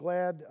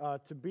glad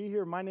to be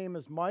here. My name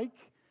is Mike.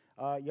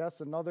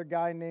 Yes, another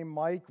guy named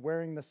Mike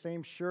wearing the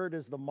same shirt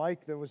as the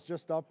Mike that was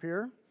just up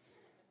here.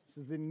 This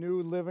is the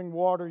new Living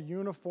Water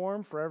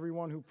uniform for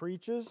everyone who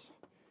preaches.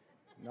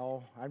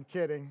 No, I'm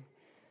kidding.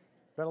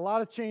 Been a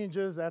lot of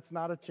changes. That's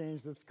not a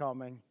change that's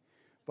coming.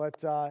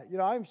 But,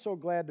 I'm so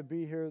glad to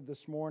be here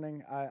this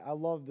morning. I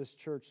love this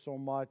church so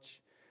much.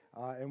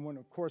 And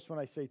when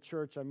I say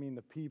church, I mean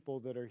the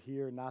people that are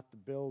here, not the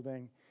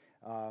building.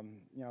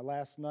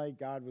 Last night,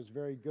 God was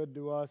very good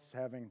to us,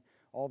 having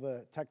all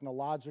the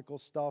technological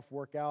stuff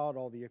work out,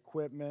 all the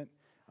equipment.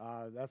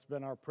 That's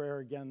been our prayer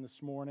again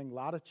this morning. A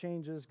lot of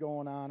changes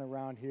going on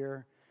around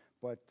here.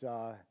 But,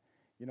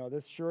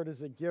 this shirt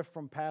is a gift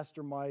from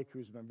Pastor Mike,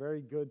 who's been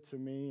very good to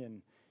me.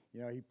 And,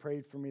 he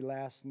prayed for me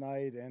last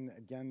night and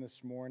again this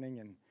morning.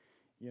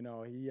 And,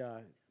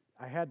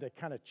 I had to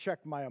kind of check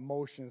my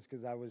emotions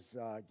because I was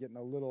getting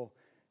a little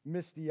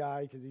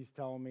misty-eyed because he's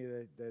telling me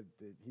that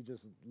he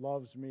just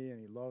loves me and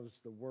he loves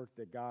the work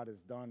that God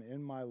has done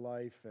in my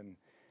life. And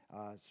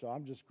so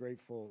I'm just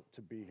grateful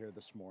to be here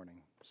this morning.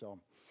 So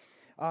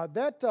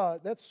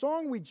that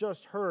song we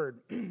just heard,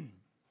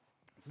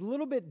 it's a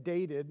little bit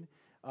dated.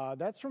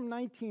 That's from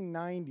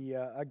 1990.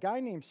 A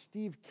guy named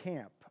Steve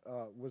Camp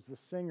was the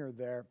singer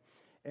there.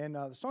 And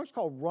the song's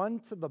called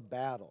Run to the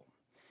Battle.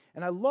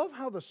 And I love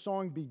how the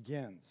song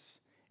begins.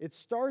 It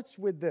starts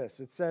with this.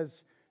 It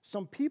says,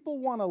 "Some people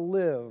want to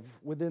live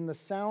within the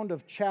sound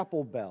of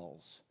chapel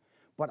bells,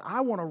 but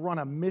I want to run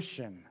a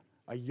mission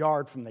a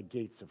yard from the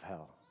gates of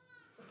hell."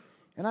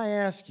 And I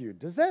ask you,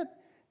 does that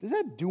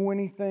do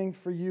anything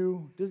for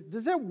you?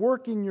 Does that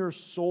work in your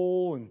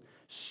soul and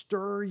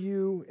stir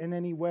you in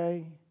any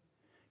way?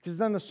 Because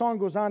then the song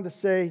goes on to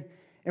say,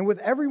 "And with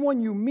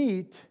everyone you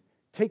meet,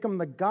 take them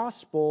the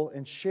gospel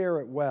and share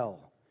it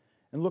well.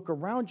 And look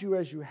around you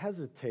as you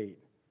hesitate,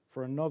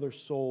 for another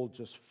soul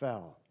just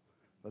fell.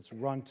 Let's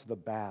run to the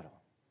battle."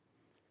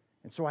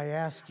 And so I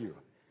ask you,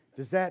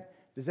 does that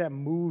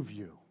move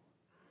you?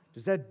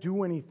 Does that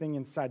do anything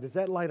inside? Does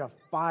that light a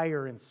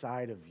fire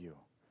inside of you?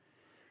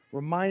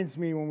 Reminds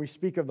me when we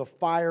speak of the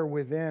fire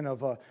within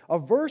of a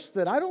verse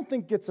that I don't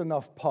think gets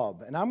enough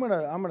pub. And I'm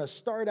gonna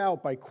start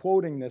out by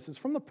quoting this. It's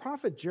from the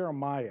prophet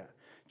Jeremiah,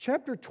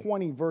 chapter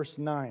 20, verse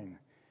 9.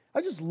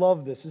 I just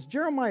love this. As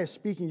Jeremiah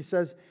speaking, he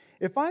says,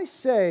 "If I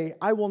say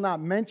I will not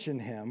mention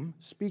him,"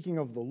 speaking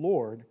of the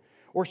Lord,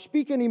 "or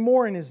speak any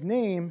more in his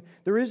name,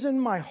 there is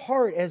in my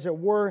heart, as it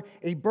were,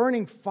 a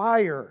burning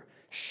fire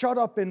shut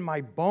up in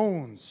my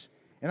bones,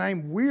 and I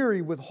am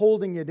weary with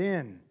holding it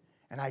in,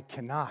 and I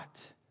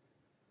cannot."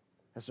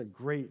 That's a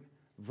great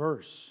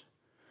verse.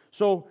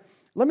 So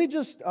let me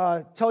just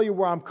tell you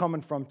where I'm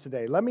coming from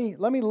today. Let me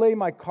lay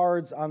my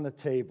cards on the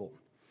table.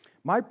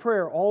 My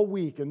prayer all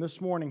week and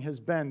this morning has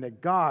been that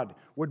God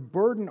would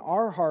burden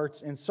our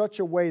hearts in such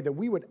a way that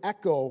we would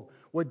echo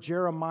what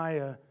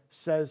Jeremiah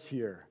says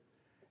here,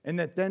 and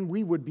that then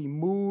we would be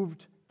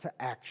moved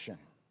to action.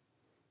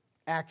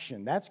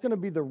 Action. That's going to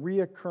be the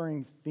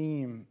reoccurring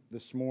theme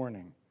this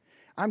morning.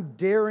 I'm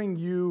daring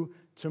you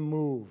to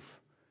move.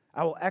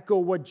 I will echo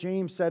what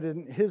James said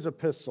in his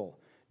epistle.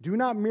 "Do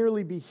not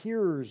merely be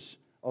hearers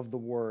of the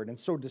word and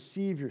so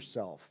deceive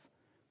yourself,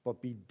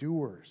 but be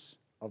doers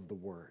of the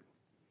word."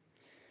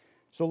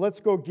 So let's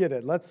go get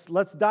it.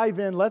 Let's dive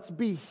in. Let's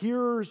be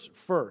hearers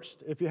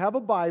first. If you have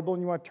a Bible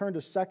and you want to turn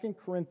to 2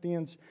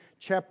 Corinthians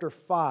chapter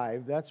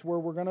 5, that's where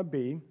we're going to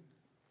be.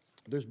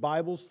 There's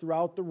Bibles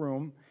throughout the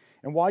room.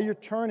 And while you're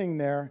turning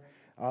there,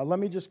 let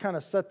me just kind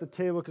of set the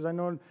table, because I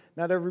know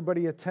not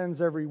everybody attends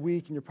every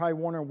week, and you're probably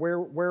wondering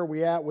where are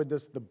we at with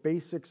this, the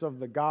basics of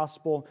the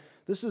gospel.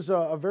 This is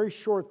a very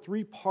short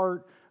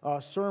 3-part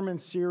sermon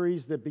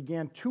series that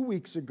began 2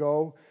 weeks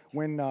ago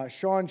when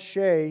Sean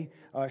Shea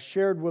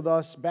shared with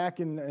us back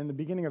in the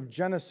beginning of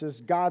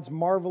Genesis God's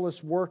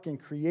marvelous work in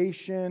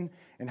creation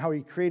and how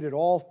He created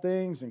all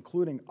things,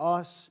 including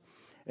us.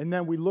 And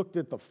then we looked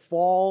at the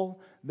fall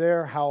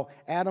there, how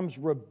Adam's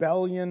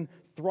rebellion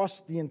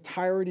thrust the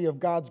entirety of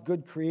God's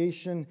good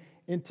creation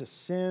into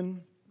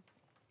sin.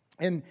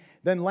 And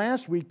then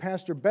last week,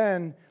 Pastor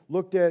Ben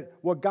looked at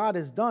what God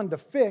has done to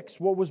fix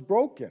what was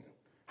broken.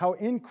 How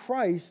in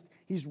Christ,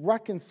 He's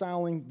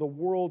reconciling the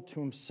world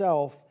to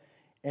Himself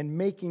and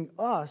making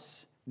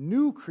us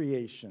new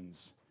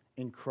creations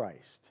in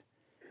Christ.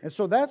 And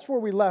so that's where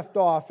we left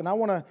off. And I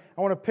want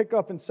to pick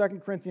up in 2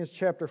 Corinthians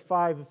chapter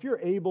 5. If you're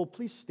able,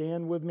 please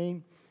stand with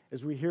me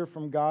as we hear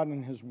from God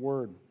and His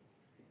Word.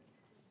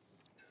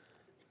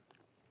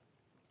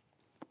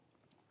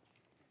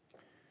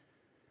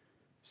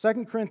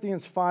 Second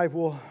Corinthians 5,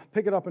 we'll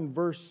pick it up in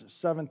verse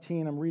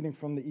 17. I'm reading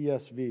from the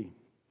ESV.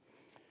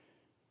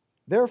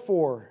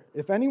 "Therefore,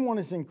 if anyone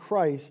is in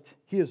Christ,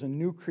 he is a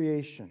new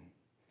creation.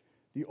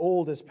 The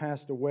old has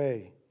passed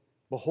away.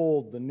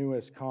 Behold, the new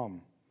has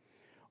come.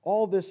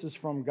 All this is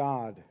from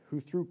God,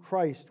 who through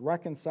Christ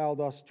reconciled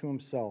us to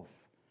Himself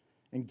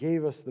and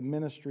gave us the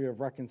ministry of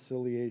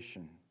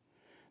reconciliation.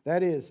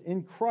 That is,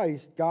 in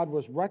Christ, God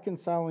was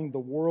reconciling the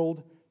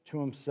world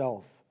to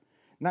Himself,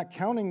 not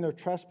counting their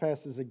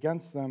trespasses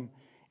against them,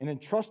 and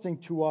entrusting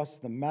to us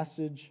the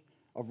message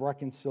of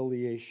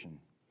reconciliation.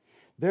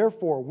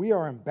 Therefore, we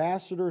are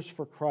ambassadors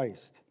for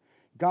Christ,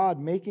 God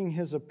making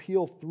his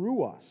appeal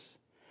through us.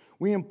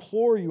 We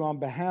implore you on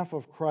behalf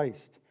of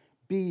Christ,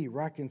 be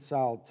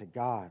reconciled to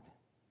God.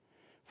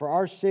 For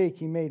our sake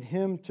he made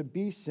him to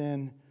be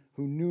sin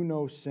who knew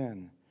no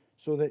sin,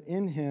 so that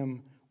in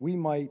him we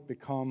might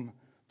become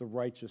the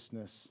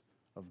righteousness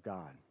of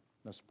God.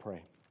 Let's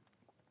pray.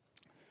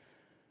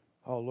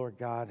 Oh, Lord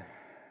God,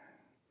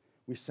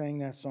 we sang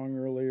that song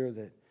earlier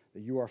that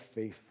you are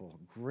faithful.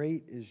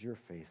 Great is your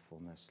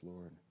faithfulness,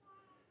 Lord.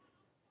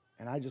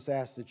 And I just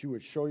ask that you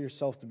would show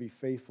yourself to be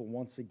faithful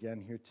once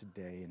again here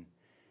today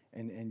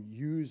and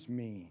use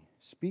me.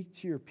 Speak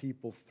to your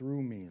people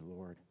through me,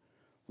 Lord.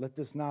 Let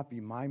this not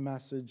be my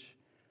message,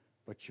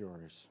 but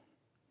yours.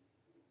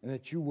 And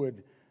that you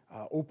would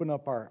open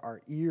up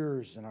our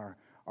ears and our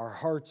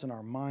hearts and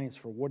our minds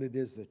for what it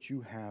is that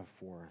you have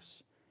for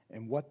us.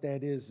 And what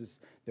that is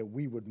that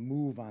we would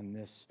move on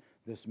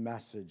this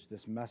message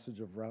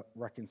of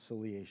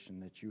reconciliation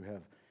that you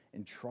have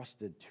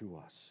entrusted to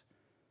us.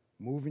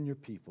 Move in your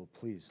people,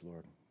 please,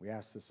 Lord. We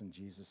ask this in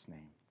Jesus'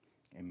 name.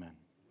 Amen.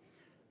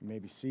 You may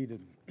be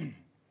seated.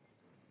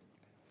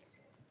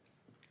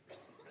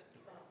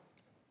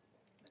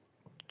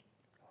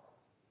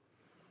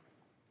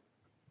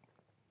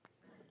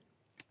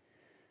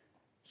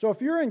 So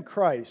if you're in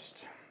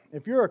Christ,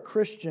 if you're a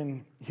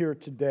Christian here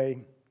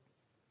today,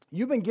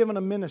 you've been given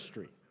a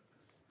ministry.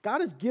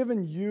 God has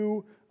given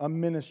you a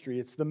ministry.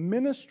 It's the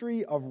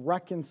ministry of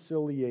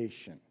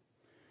reconciliation.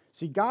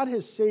 See, God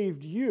has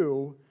saved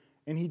you,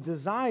 and he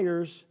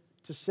desires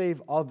to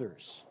save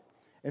others.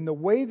 And the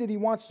way that he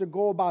wants to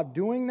go about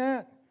doing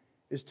that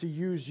is to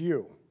use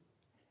you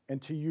and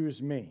to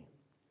use me.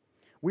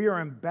 We are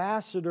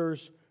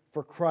ambassadors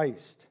for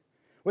Christ.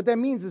 What that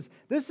means is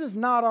this is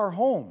not our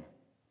home.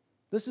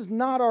 This is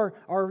not our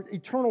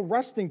eternal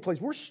resting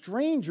place. We're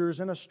strangers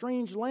in a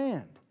strange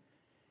land.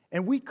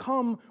 And we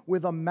come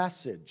with a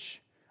message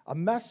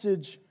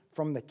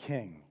from the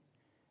King.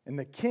 And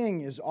the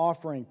King is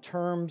offering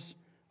terms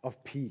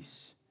of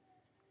peace.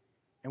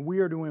 And we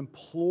are to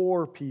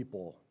implore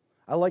people.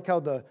 I like how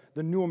the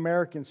New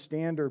American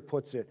Standard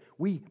puts it.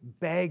 We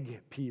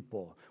beg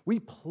people. We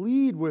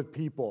plead with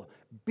people.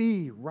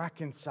 Be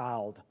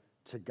reconciled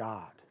to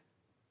God.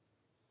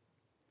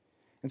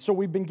 And so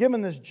we've been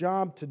given this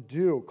job to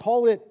do.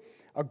 Call it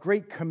a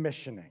great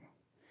commissioning.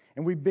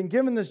 And we've been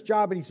given this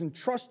job, and he's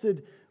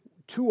entrusted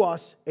to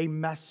us a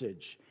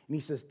message. And he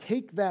says,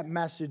 take that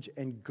message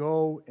and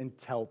go and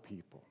tell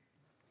people.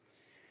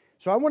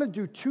 So I want to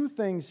do two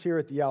things here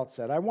at the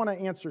outset. I want to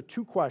answer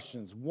two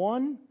questions.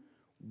 One,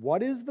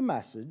 what is the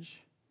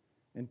message?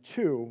 And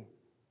two,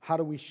 how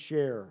do we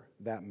share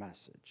that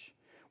message?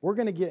 We're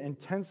going to get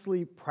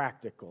intensely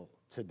practical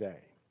today.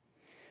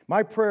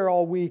 My prayer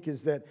all week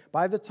is that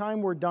by the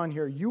time we're done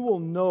here, you will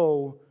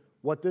know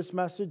what this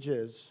message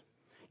is.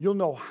 You'll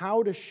know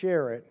how to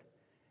share it.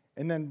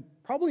 And then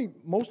probably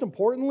most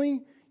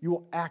importantly, you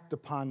will act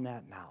upon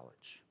that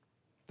knowledge.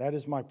 That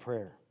is my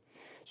prayer.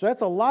 So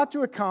that's a lot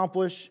to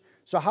accomplish.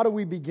 So how do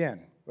we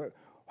begin?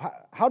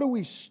 How do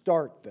we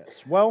start this?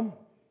 Well,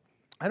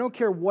 I don't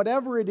care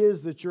whatever it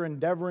is that you're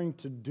endeavoring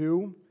to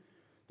do,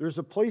 there's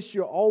a place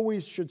you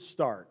always should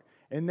start.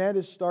 And that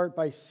is start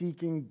by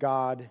seeking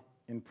God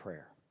in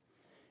prayer.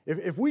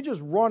 If we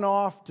just run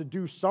off to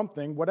do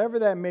something, whatever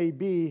that may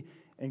be,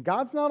 and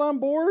God's not on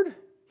board,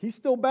 he's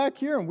still back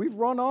here, and we've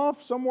run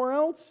off somewhere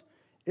else,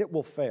 it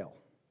will fail.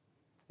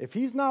 If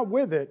he's not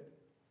with it,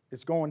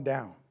 it's going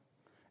down.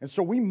 And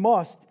so we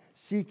must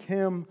seek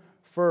him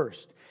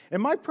first.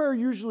 And my prayer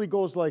usually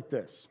goes like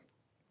this.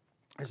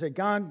 I say,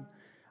 God,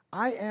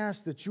 I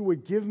ask that you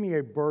would give me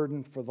a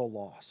burden for the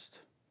lost.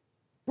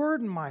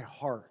 Burden my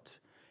heart.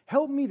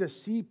 Help me to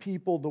see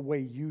people the way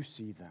you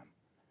see them.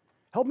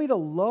 Help me to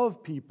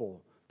love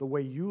people the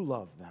way you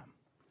love them.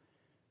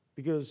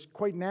 Because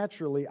quite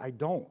naturally, I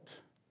don't.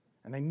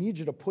 And I need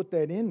you to put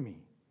that in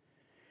me.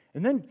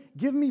 And then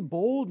give me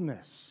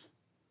boldness.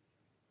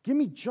 Give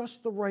me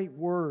just the right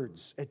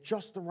words at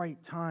just the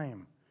right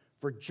time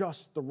for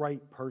just the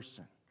right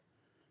person.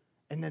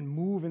 And then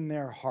move in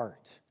their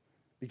heart.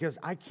 Because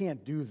I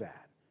can't do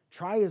that.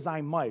 Try as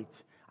I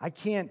might, I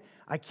can't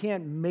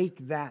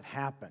make that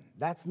happen.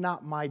 That's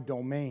not my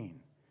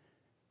domain.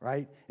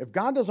 Right? If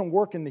God doesn't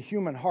work in the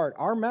human heart,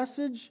 our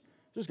message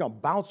is just going to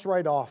bounce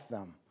right off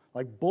them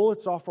like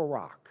bullets off a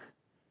rock.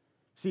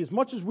 See, as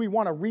much as we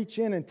want to reach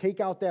in and take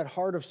out that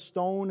heart of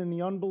stone in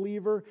the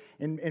unbeliever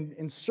and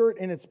insert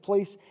in its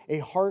place a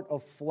heart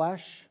of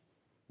flesh,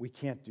 we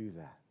can't do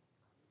that.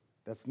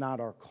 That's not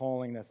our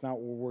calling. That's not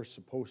what we're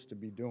supposed to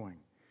be doing.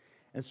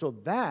 And so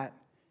that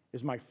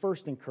is my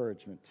first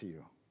encouragement to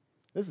you.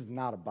 This is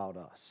not about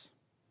us.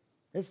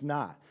 It's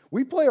not.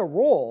 We play a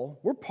role.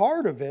 We're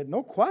part of it,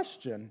 no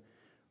question.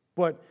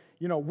 But,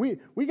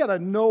 we got to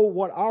know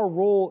what our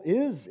role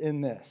is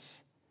in this.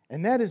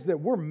 And that is that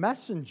we're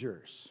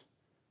messengers.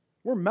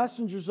 We're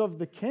messengers of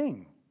the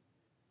King,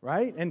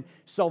 right? And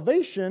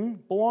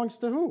salvation belongs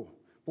to who?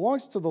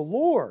 Belongs to the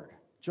Lord,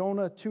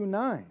 Jonah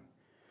 2:9.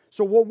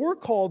 So what we're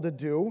called to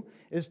do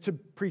is to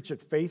preach it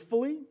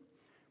faithfully,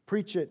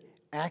 preach it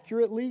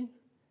accurately,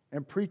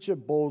 and preach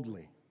it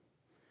boldly.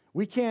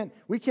 We can't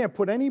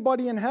put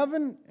anybody in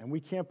heaven, and we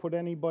can't put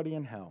anybody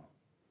in hell.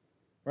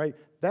 Right?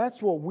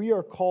 That's what we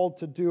are called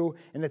to do.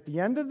 And at the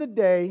end of the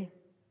day,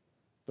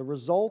 the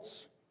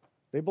results,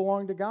 they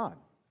belong to God.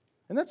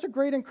 And that's a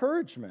great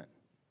encouragement.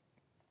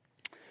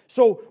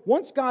 So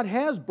once God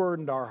has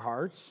burdened our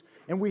hearts,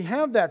 and we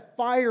have that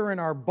fire in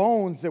our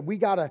bones that we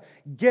got to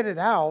get it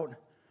out,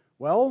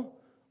 well,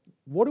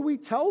 what do we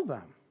tell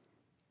them?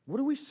 What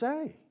do we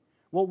say?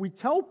 Well, we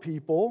tell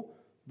people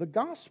the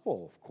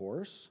gospel, of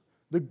course,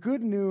 the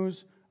good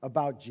news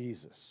about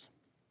Jesus.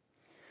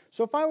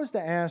 So if I was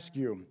to ask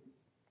you,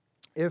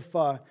 if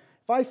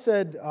I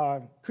said,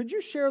 could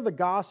you share the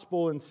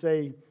gospel in,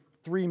 say,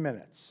 3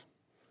 minutes?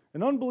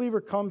 An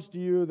unbeliever comes to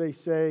you, they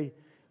say,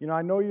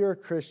 I know you're a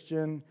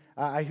Christian.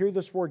 I hear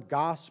this word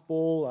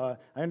gospel.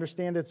 I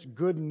understand it's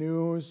good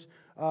news.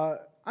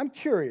 I'm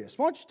curious.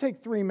 Why don't you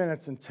take 3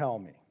 minutes and tell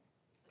me?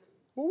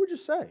 What would you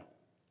say?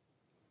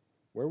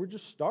 Where would you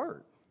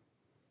start?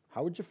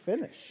 How would you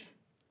finish?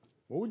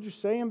 What would you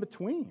say in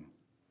between?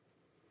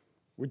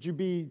 Would you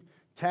be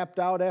tapped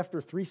out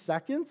after 3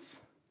 seconds?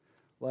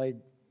 Like,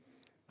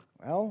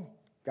 well,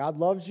 God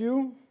loves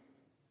you.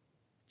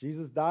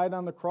 Jesus died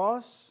on the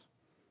cross.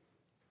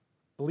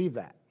 Believe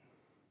that.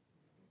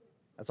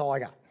 That's all I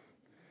got.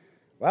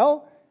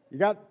 Well, you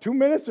got 2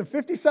 minutes and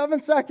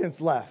 57 seconds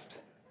left.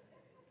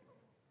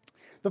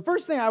 The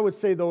first thing I would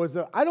say, though, is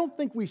that I don't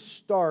think we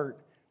start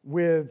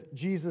with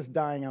Jesus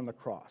dying on the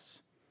cross.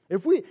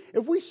 If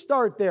we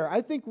start there,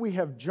 I think we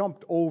have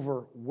jumped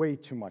over way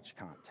too much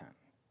content.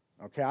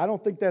 Okay, I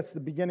don't think that's the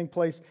beginning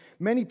place.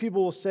 Many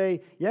people will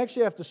say you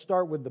actually have to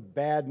start with the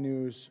bad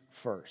news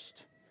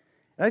first.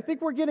 And I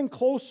think we're getting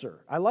closer.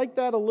 I like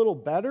that a little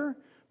better,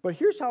 but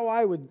here's how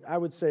I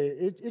would say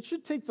it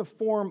should take the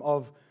form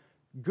of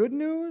good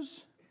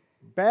news,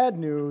 bad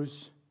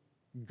news,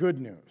 good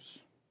news.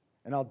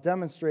 And I'll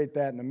demonstrate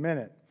that in a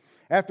minute.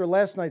 After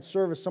last night's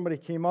service, somebody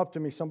came up to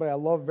me, somebody I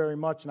love very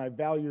much, and I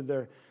value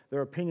their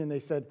opinion. They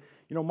said,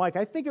 Mike,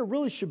 I think it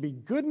really should be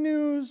good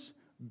news,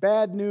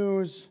 bad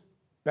news,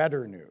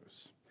 better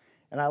news.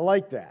 And I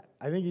like that.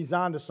 I think he's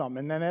onto something.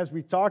 And then as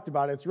we talked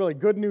about it, it's really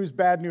good news,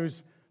 bad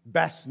news,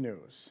 best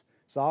news.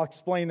 So I'll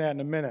explain that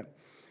in a minute.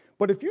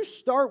 But if you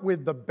start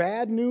with the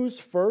bad news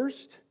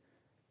first,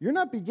 you're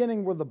not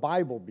beginning where the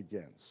Bible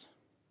begins.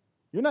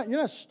 You're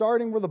not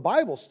starting where the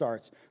Bible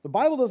starts. The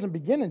Bible doesn't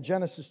begin in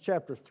Genesis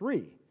chapter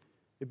 3.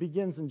 It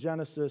begins in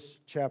Genesis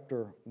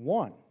chapter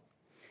 1.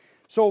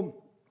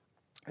 So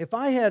if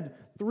I had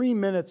 3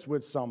 minutes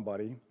with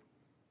somebody,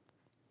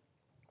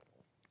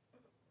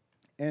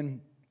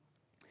 and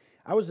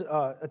I was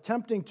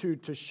attempting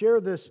to share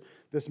this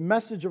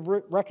message of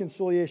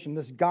reconciliation,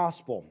 this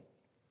gospel,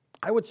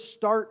 I would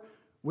start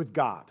with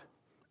God.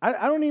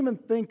 I don't even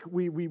think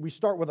we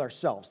start with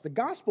ourselves. The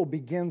gospel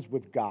begins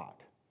with God,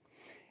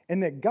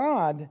 and that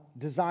God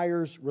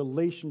desires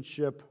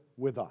relationship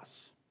with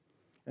us.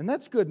 And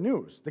that's good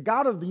news. The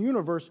God of the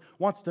universe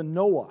wants to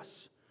know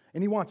us,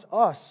 and he wants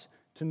us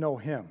to know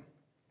him.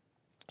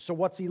 So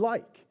what's he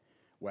like?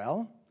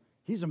 Well,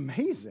 he's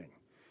amazing.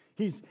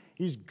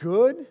 He's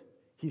good,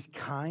 he's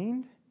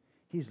kind,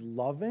 he's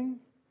loving,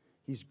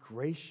 he's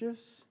gracious,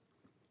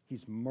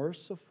 he's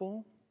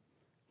merciful,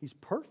 he's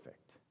perfect.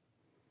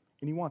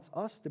 And he wants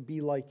us to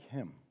be like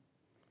him.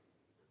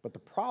 But the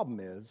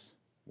problem is,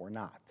 we're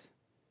not.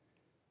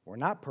 We're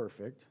not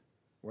perfect.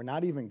 We're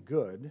not even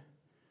good.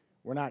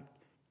 We're not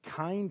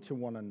kind to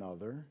one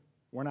another.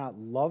 We're not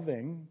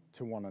loving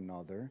to one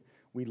another.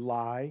 We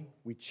lie,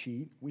 we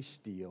cheat, we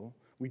steal,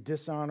 we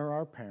dishonor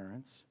our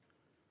parents.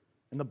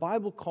 And the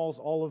Bible calls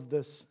all of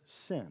this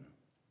sin.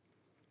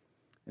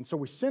 And so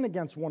we sin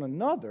against one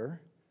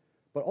another,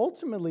 but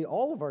ultimately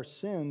all of our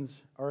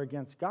sins are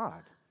against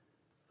God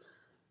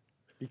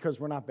because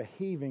we're not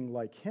behaving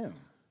like him.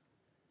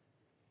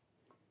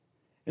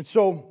 And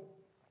so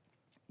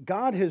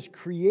God has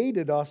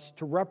created us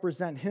to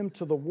represent him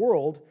to the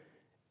world,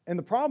 and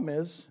the problem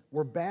is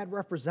we're bad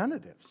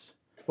representatives.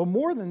 But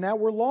more than that,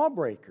 we're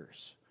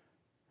lawbreakers.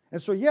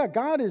 And so, yeah,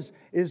 God is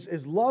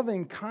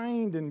loving,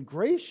 kind, and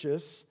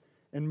gracious,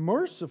 and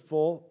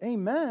merciful,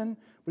 amen,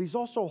 but he's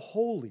also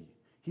holy,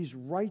 he's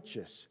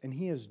righteous, and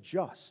he is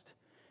just.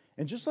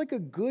 And just like a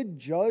good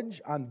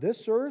judge on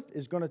this earth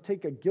is going to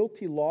take a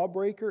guilty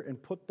lawbreaker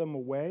and put them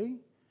away,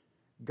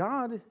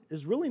 God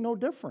is really no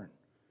different.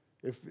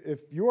 If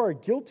you are a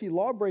guilty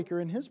lawbreaker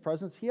in his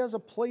presence, he has a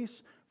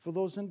place for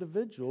those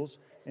individuals,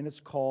 and it's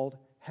called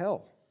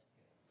hell.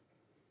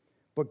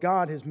 But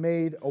God has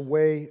made a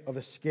way of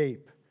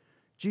escape.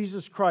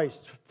 Jesus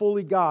Christ,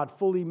 fully God,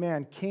 fully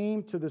man,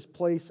 came to this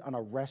place on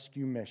a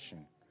rescue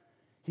mission.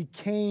 He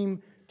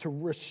came to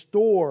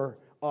restore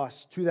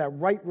us to that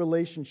right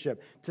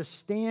relationship, to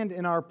stand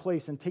in our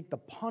place and take the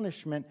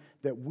punishment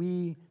that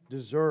we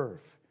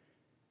deserve.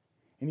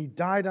 And he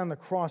died on the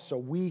cross so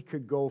we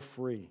could go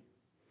free.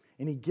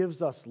 And he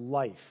gives us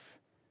life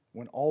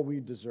when all we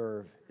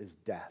deserve is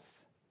death.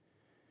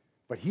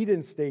 But he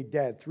didn't stay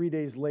dead. 3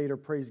 days later,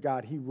 praise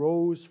God, he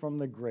rose from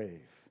the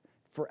grave,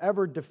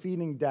 forever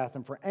defeating death.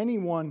 And for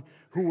anyone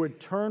who would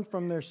turn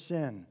from their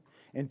sin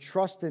and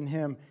trust in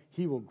him,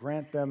 he will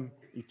grant them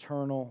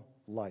eternal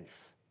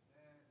life.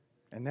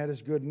 And that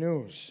is good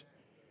news.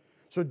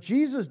 So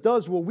Jesus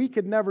does what we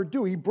could never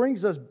do. He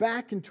brings us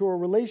back into a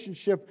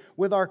relationship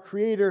with our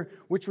Creator,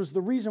 which was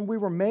the reason we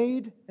were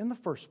made in the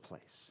first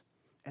place.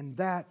 And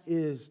that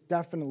is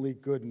definitely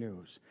good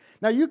news.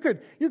 Now, you could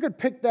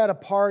pick that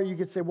apart. You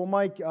could say, well,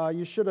 Mike,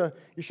 you should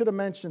have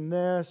mentioned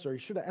this, or you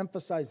should have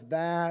emphasized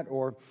that,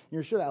 or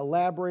you should have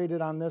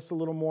elaborated on this a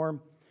little more.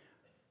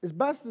 As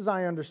best as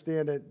I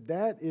understand it,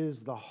 that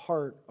is the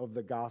heart of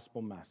the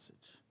gospel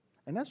message.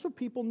 And that's what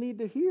people need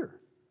to hear,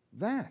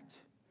 that.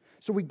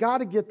 So we got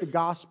to get the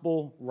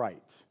gospel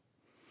right.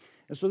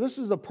 And so this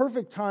is the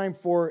perfect time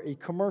for a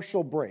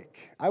commercial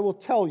break. I will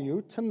tell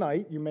you,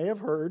 tonight, you may have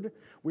heard,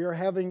 we are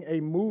having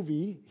a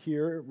movie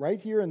here, right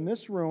here in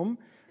this room,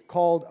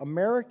 called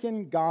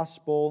American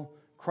Gospel,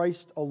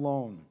 Christ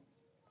Alone.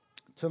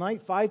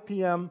 Tonight, 5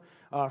 p.m.,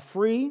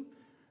 free.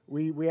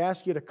 We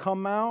ask you to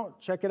come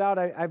out, check it out.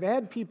 I've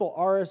had people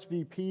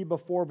RSVP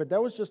before, but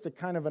that was just a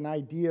kind of an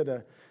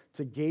idea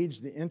to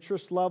gauge the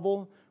interest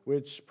level,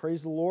 which,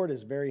 praise the Lord,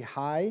 is very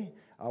high.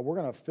 We're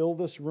going to fill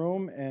this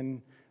room,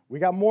 and we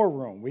got more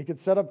room. We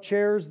could set up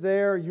chairs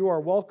there. You are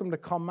welcome to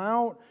come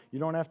out. You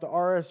don't have to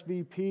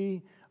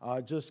RSVP.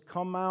 Just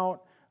come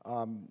out.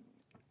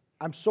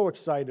 I'm so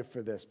excited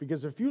for this,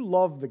 because if you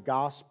love the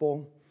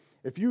gospel,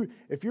 if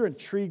you're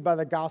intrigued by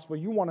the gospel,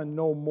 you want to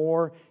know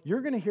more,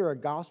 you're going to hear a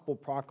gospel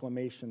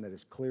proclamation that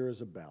is clear as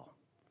a bell.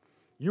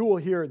 You will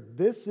hear,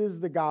 this is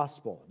the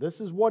gospel.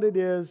 This is what it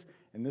is,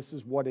 and this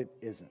is what it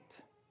isn't.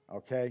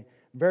 Okay?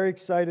 Very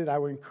excited. I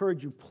would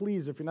encourage you,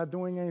 please, if you're not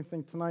doing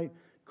anything tonight,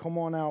 come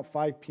on out,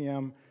 5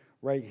 p.m.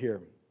 right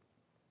here.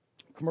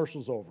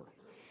 Commercial's over.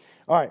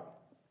 All right.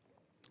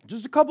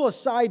 Just a couple of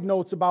side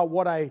notes about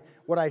what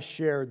I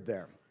shared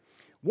there.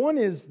 One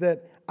is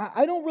that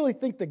I don't really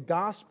think the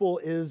gospel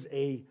is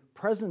a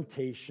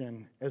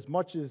presentation as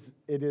much as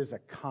it is a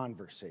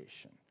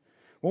conversation.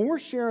 When we're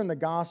sharing the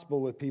gospel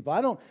with people,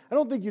 I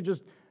don't think you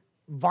just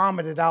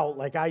vomit it out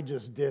like I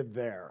just did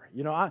there.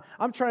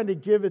 I'm trying to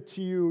give it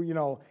to you,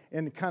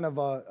 in kind of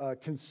a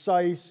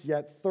concise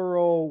yet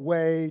thorough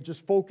way,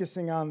 just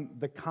focusing on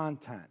the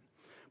content.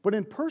 But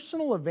in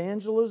personal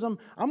evangelism,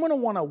 I'm going to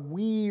want to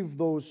weave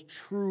those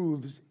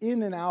truths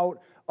in and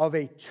out of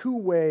a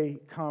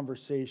two-way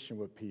conversation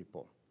with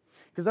people.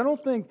 Because I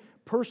don't think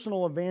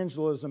personal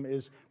evangelism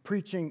is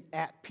preaching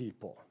at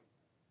people.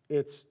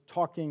 It's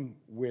talking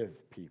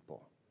with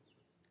people.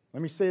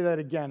 Let me say that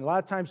again. A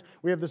lot of times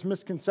we have this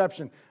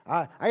misconception.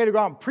 I got to go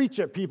out and preach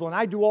at people, and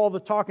I do all the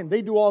talking,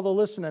 they do all the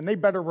listening, and they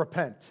better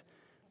repent.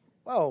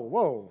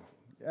 Whoa.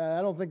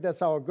 I don't think that's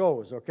how it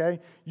goes, okay?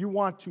 You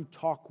want to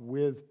talk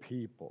with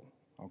people,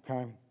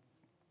 okay?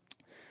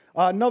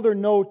 Another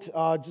note,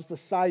 just a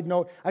side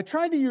note, I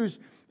tried to use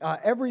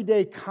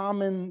everyday,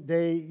 common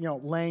day,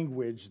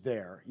 language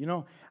there.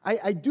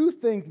 I do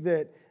think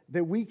that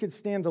we could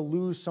stand to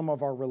lose some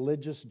of our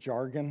religious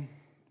jargon.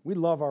 We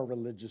love our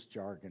religious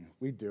jargon.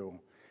 We do.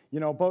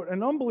 But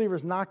an unbeliever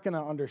is not going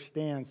to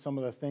understand some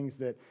of the things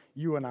that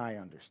you and I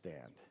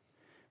understand.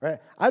 Right?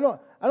 I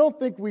don't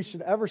think we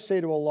should ever say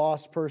to a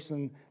lost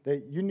person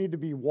that you need to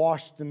be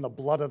washed in the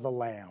blood of the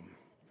Lamb.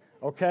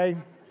 Okay?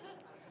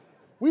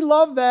 We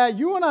love that.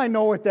 You and I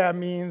know what that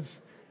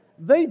means.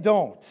 They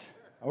don't.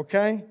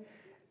 Okay?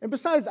 And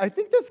besides, I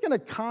think that's going to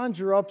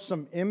conjure up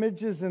some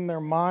images in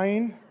their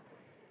mind,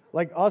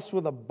 like us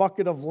with a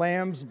bucket of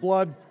lamb's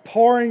blood,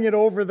 pouring it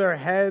over their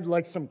head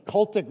like some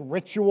cultic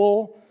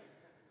ritual,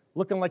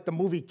 looking like the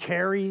movie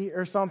Carrie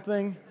or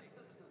something.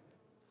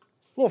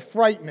 A little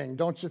frightening,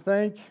 don't you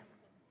think?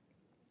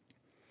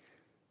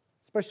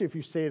 Especially if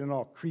you say it in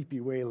all creepy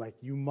way, like,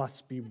 you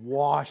must be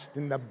washed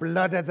in the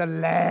blood of the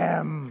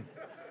Lamb.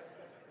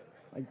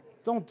 Like,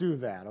 don't do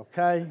that,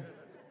 okay?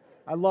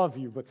 I love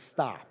you, but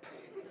stop,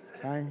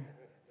 okay?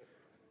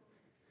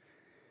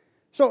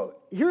 So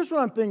here's what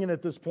I'm thinking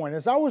at this point.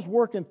 As I was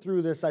working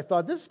through this, I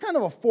thought, this is kind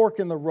of a fork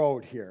in the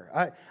road here.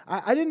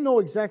 I didn't know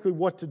exactly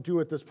what to do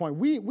at this point.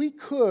 We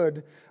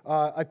could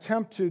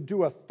attempt to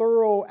do a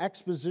thorough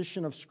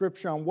exposition of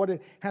Scripture on what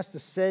it has to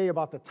say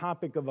about the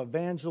topic of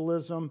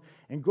evangelism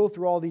and go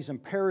through all these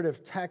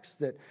imperative texts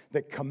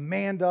that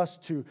command us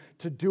to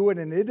do it.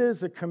 And it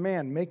is a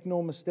command, make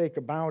no mistake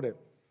about it.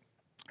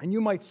 And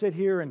you might sit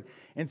here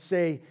and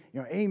say,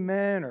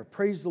 amen, or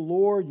praise the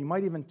Lord. You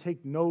might even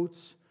take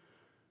notes.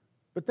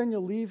 But then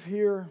you'll leave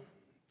here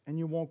and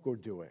you won't go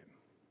do it.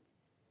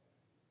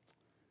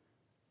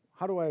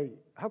 How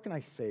can I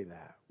say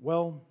that?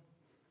 Well,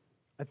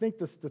 I think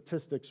the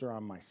statistics are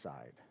on my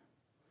side.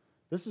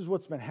 This is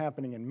what's been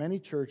happening in many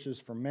churches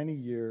for many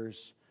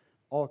years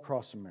all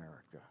across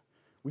America.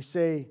 We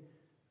say,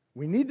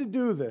 we need to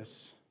do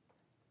this,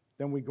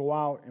 then we go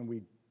out and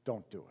we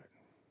don't do it.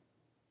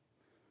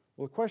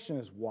 Well, the question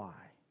is why?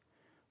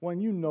 Well,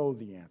 and you know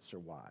the answer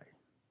why.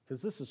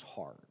 Because this is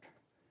hard.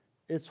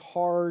 It's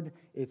hard,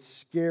 it's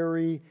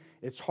scary,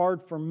 it's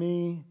hard for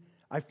me.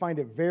 I find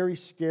it very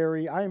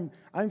scary. I'm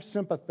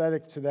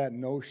sympathetic to that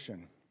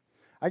notion.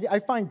 I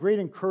find great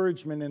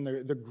encouragement in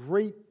the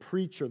great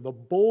preacher, the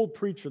bold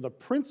preacher, the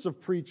prince of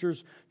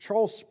preachers,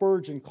 Charles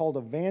Spurgeon, called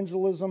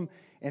evangelism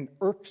an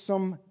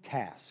irksome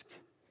task.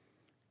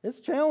 It's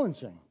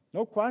challenging,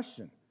 no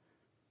question.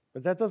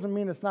 But that doesn't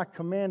mean it's not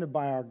commanded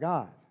by our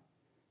God,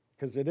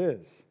 because it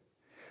is.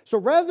 So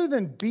rather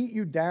than beat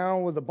you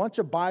down with a bunch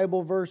of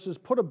Bible verses,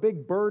 put a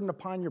big burden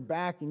upon your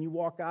back, and you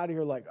walk out of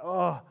here like,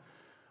 oh,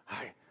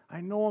 I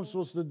know I'm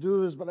supposed to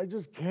do this, but I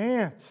just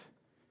can't.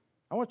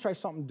 I want to try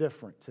something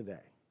different today.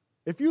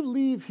 If you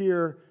leave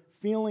here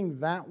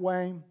feeling that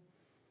way,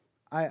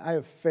 I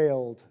have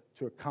failed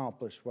to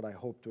accomplish what I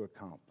hope to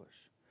accomplish.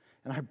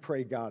 And I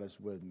pray God is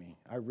with me.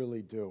 I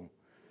really do.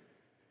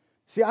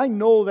 See, I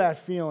know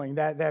that feeling,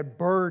 that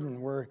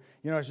burden where,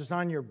 it's just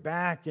on your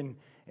back. And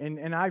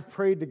I've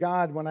prayed to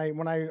God when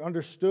I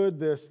understood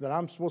this, that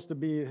I'm supposed to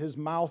be His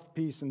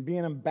mouthpiece and be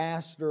an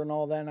ambassador and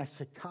all that. And I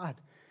said, God,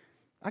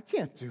 I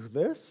can't do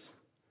this.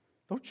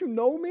 Don't you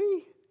know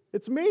me?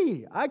 It's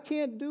me. I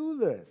can't do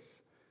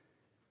this.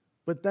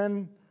 But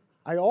then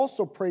I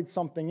also prayed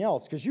something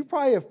else, because you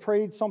probably have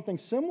prayed something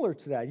similar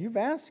to that. You've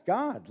asked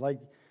God, like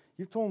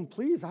you've told Him,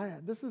 please,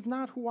 this is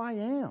not who I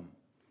am.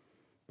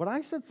 But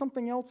I said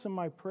something else in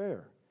my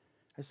prayer.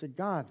 I said,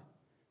 God,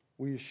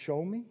 will you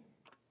show me?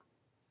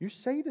 You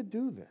say to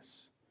do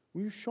this.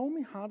 Will you show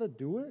me how to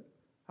do it?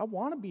 I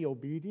want to be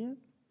obedient.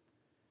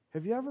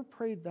 Have you ever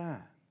prayed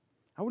that?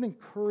 I would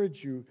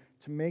encourage you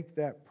to make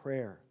that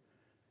prayer.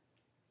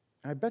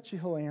 And I bet you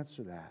He'll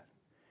answer that.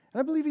 And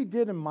I believe He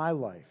did in my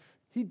life.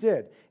 He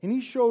did. And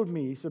He showed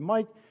me. He said,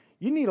 Mike,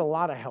 you need a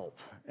lot of help.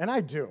 And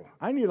I do.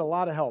 I need a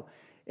lot of help.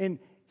 And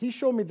He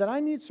showed me that I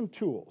need some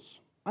tools.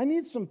 I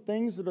need some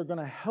things that are going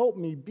to help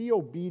me be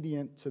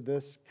obedient to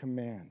this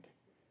command.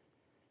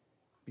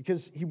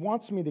 Because He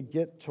wants me to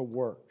get to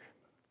work.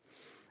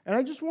 And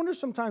I just wonder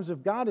sometimes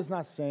if God is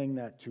not saying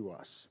that to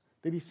us.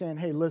 That He's saying,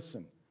 hey,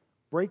 listen,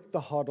 break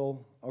the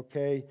huddle,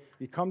 okay?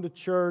 You come to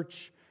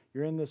church.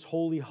 You're in this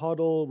holy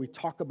huddle. We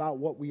talk about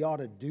what we ought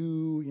to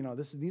do.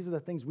 These are the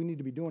things we need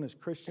to be doing as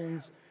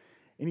Christians.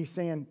 And He's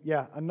saying,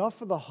 yeah,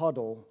 enough of the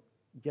huddle.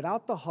 Get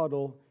out the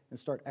huddle and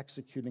start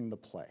executing the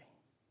play.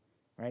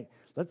 Right?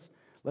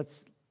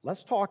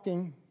 Less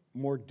talking,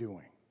 more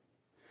doing.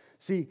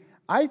 See,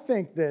 I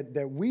think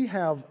that we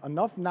have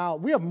enough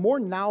knowledge. We have more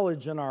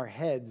knowledge in our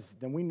heads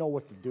than we know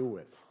what to do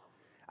with.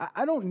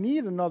 I don't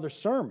need another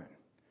sermon.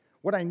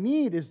 What I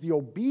need is the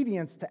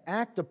obedience to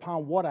act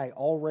upon what I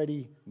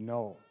already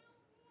know.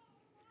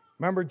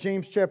 Remember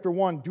James chapter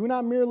 1, do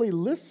not merely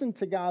listen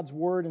to God's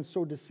word and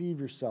so deceive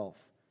yourself.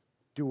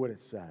 Do what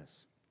it says.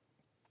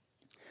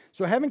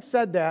 So having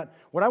said that,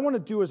 what I want to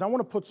do is I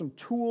want to put some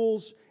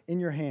tools in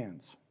your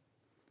hands.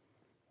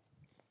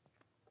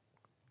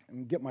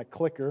 And get my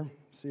clicker,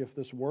 see if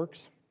this works.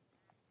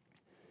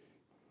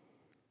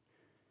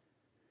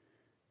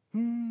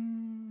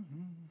 Come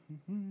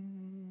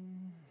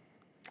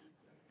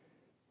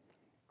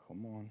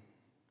on.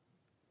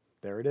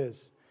 There it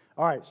is.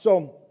 All right,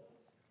 so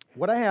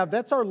what I have,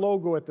 that's our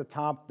logo at the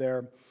top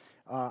there.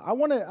 I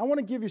want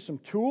to give you some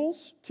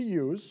tools to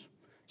use,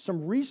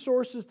 some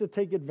resources to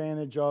take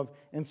advantage of,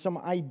 and some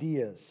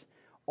ideas,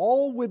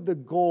 all with the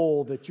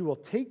goal that you will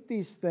take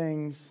these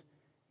things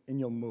and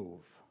you'll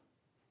move.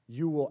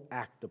 You will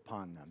act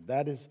upon them.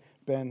 That has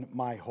been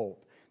my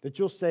hope. That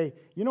you'll say,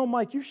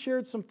 Mike, you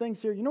shared some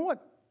things here. You know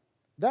what?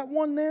 That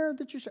one there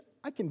that you shared,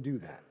 I can do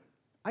that.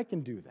 I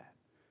can do that.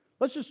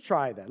 Let's just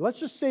try that. Let's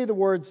just say the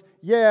words,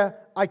 yeah,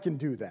 I can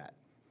do that.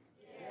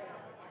 Yeah,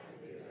 I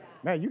can do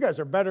that. Man, you guys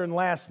are better than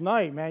last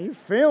night, man. You're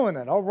feeling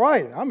it. All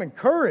right, I'm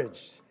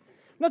encouraged.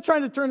 I'm not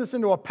trying to turn this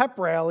into a pep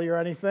rally or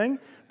anything,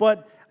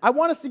 but I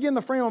want us to get in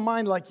the frame of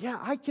mind like, yeah,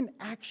 I can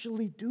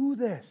actually do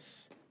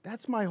this.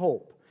 That's my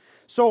hope.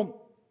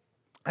 So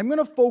I'm going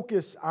to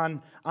focus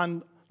on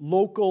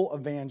local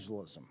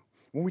evangelism.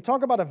 When we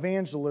talk about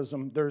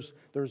evangelism, there's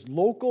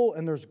local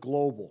and there's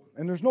global.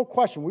 And there's no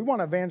question, we want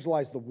to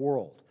evangelize the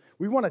world.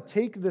 We want to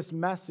take this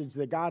message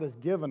that God has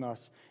given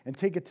us and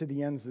take it to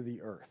the ends of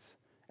the earth.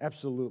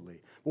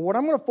 Absolutely. But what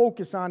I'm going to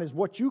focus on is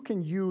what you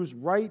can use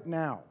right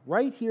now,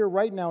 right here,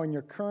 right now in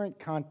your current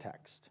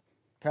context.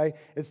 Okay?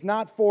 It's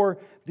not for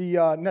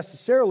the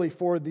necessarily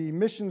for the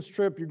missions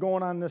trip you're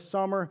going on this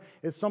summer.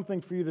 It's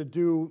something for you to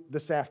do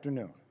this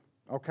afternoon.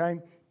 Okay?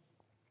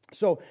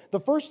 So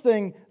the first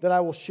thing that I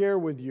will share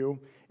with you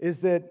is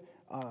that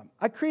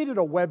I created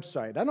a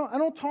website. I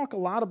don't talk a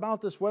lot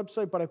about this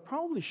website, but I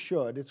probably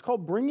should. It's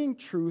called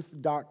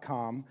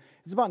bringingtruth.com.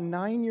 It's about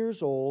 9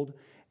 years old,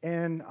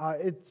 and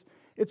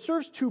it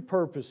serves two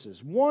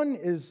purposes. One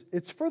is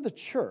it's for the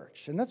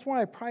church, and that's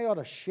why I probably ought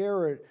to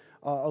share it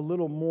a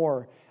little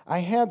more. I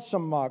had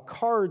some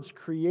cards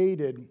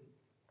created,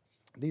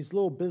 these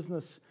little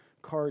business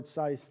card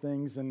size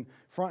things, and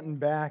front and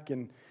back,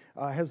 and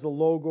has the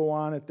logo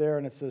on it there,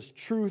 and it says,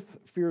 "Truth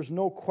fears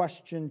no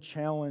question,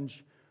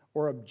 challenge,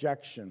 or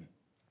objection."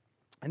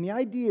 And the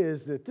idea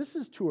is that this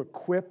is to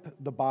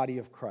equip the body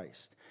of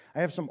Christ.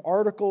 I have some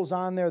articles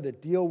on there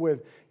that deal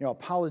with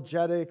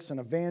apologetics and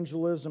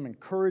evangelism,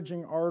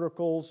 encouraging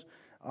articles,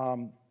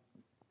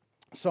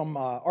 some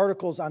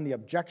articles on the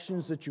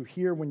objections that you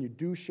hear when you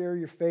do share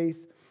your faith,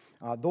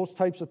 those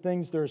types of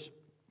things. There's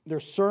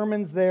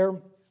sermons there.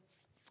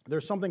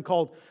 There's something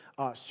called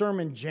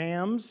sermon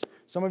jams.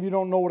 Some of you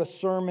don't know what a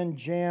sermon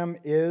jam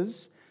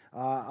is.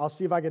 I'll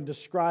see if I can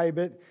describe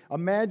it.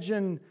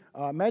 Imagine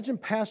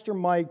Pastor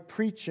Mike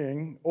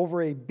preaching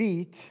over a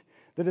beat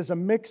that is a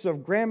mix of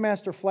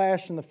Grandmaster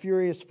Flash and the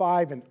Furious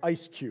Five and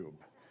Ice Cube.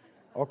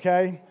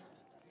 Okay?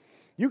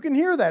 You can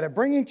hear that at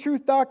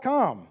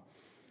bringingtruth.com.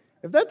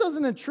 If that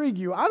doesn't intrigue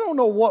you, I don't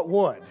know what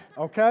would,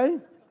 okay?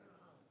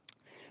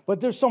 But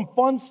there's some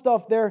fun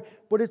stuff there,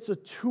 but it's a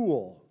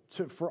tool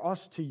for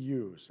us to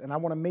use, and I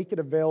want to make it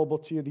available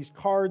to you. These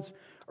cards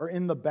are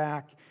in the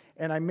back,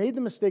 and I made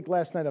the mistake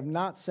last night of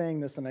not saying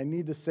this, and I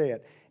need to say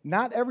it.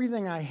 Not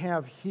everything I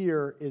have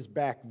here is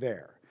back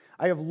there.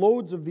 I have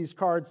loads of these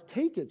cards.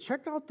 Take it.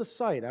 Check out the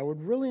site. I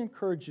would really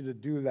encourage you to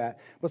do that.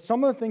 But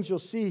some of the things you'll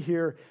see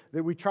here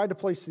that we tried to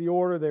place the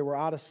order, they were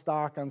out of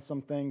stock on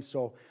some things,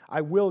 so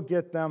I will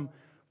get them.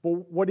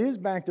 But what is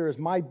back there is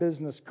my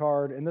business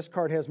card, and this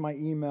card has my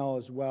email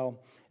as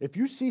well. If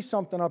you see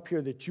something up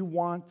here that you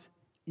want,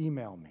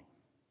 email me.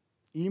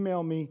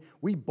 Email me.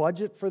 We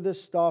budget for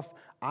this stuff.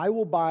 I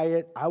will buy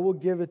it. I will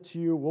give it to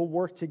you. We'll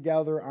work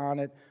together on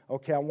it.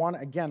 Okay, I want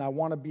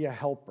to be a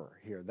helper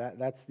here.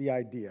 That's the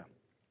idea.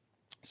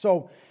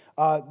 So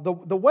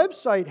the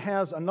website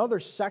has another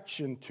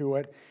section to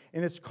it,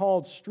 and it's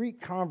called Street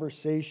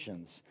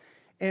Conversations.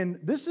 And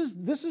this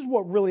is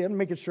what really, I'm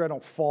making sure I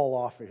don't fall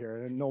off of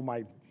here and know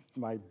my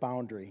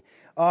boundary.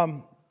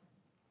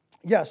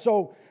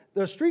 So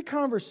the Street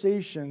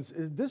Conversations,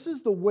 this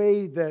is the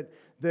way that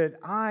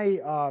I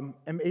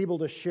am able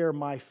to share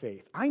my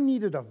faith. I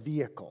needed a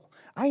vehicle.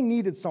 I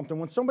needed something.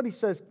 When somebody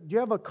says, do you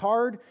have a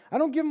card? I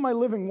don't give them my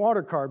Living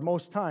Water card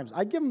most times.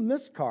 I give them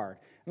this card.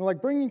 And they're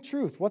like, Bringing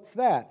Truth, what's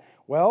that?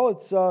 Well,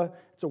 it's a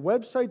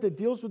website that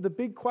deals with the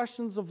big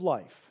questions of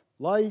life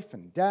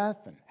and death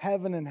and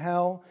heaven and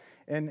hell.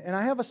 And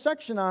I have a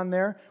section on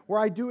there where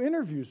I do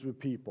interviews with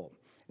people.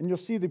 And you'll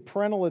see the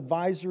parental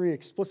advisory,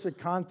 explicit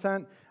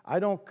content. I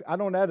don't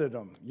edit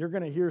them. You're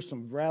going to hear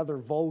some rather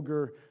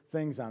vulgar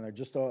things on there.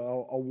 Just a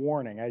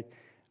warning.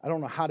 I don't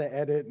know how to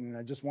edit, and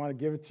I just want to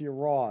give it to you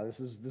raw.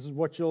 This is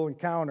what you'll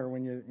encounter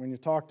when you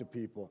talk to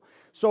people.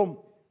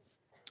 So,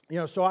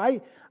 so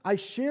I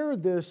share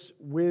this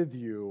with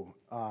you.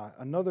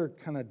 Another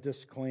kind of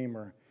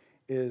disclaimer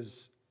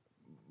is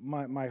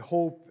my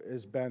hope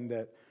has been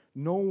that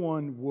no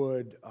one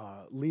would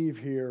leave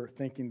here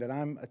thinking that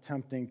I'm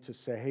attempting to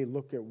say, hey,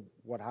 look at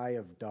what I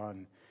have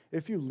done.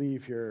 If you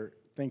leave here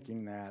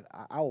thinking that,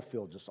 I'll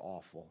feel just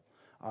awful.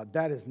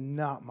 That is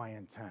not my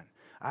intent.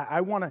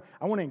 I want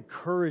to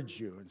encourage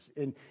you.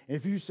 And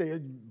if you say,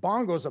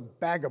 Bongo's a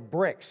bag of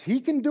bricks, he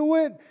can do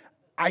it,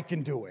 I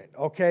can do it,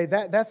 okay?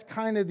 That's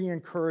kind of the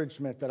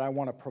encouragement that I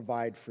want to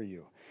provide for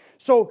you.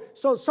 So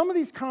some of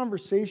these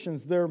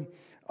conversations, they're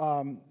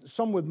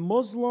some with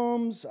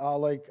Muslims,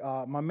 like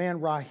my man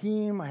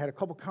Rahim. I had a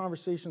couple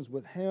conversations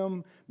with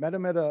him, met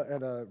him at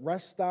a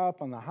rest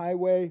stop on the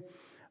highway.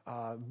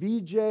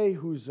 VJ,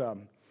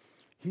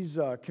 he's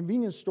a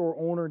convenience store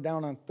owner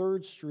down on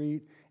 3rd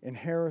Street in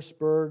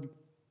Harrisburg.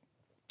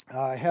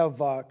 I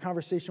have a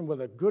conversation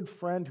with a good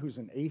friend who's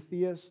an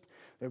atheist.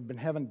 They've been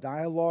having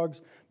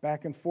dialogues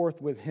back and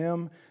forth with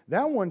him.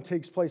 That one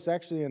takes place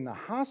actually in the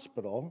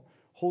hospital,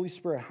 Holy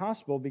Spirit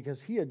Hospital,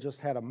 because he had just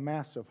had a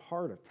massive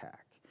heart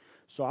attack.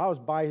 So I was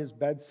by his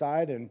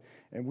bedside, and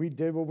we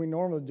did what we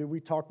normally do.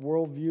 We talked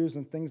worldviews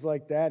and things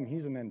like that, and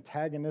he's an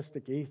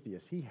antagonistic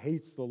atheist. He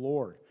hates the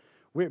Lord.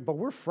 But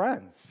we're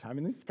friends. I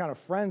mean, this is the kind of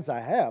friends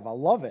I have. I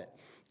love it.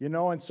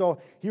 And so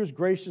he was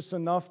gracious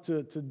enough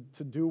to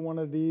do one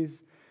of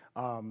these.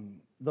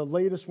 The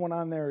latest one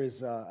on there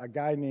is a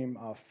guy named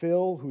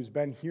Phil, who's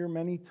been here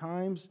many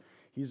times.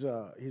 He's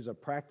a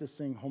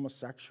practicing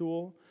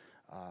homosexual.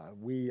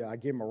 I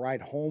gave him a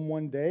ride home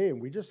one day, and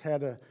we just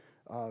had a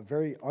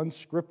very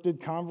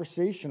unscripted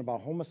conversation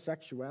about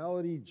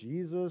homosexuality,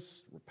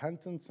 Jesus,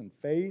 repentance, and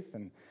faith,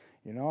 and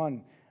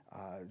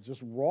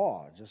just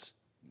raw, just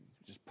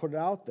put it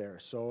out there.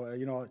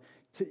 So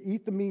to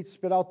eat the meat,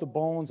 spit out the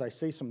bones. I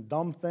say some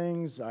dumb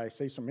things. I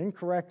say some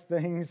incorrect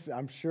things,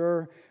 I'm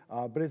sure,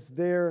 but it's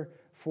there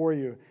for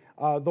you.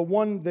 The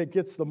one that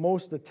gets the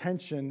most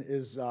attention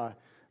is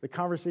the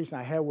conversation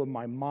I had with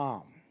my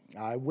mom.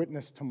 I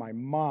witnessed to my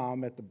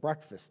mom at the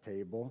breakfast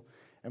table,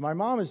 and my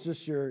mom is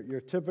just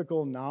your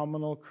typical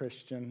nominal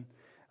Christian.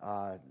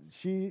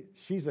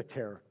 She's a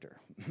character.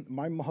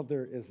 My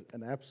mother is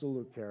an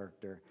absolute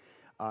character.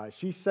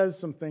 She says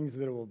some things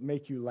that will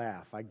make you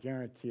laugh. I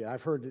guarantee it.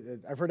 I've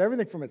heard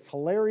everything from it's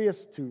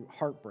hilarious to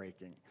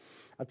heartbreaking.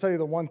 I'll tell you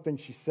the one thing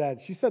she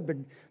said. She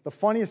said the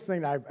funniest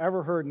thing that I've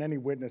ever heard in any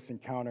witness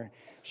encounter.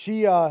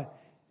 She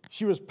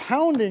was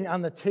pounding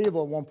on the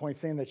table at one point,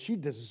 saying that she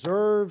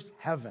deserves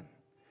heaven.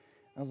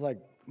 I was like,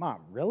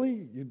 Mom,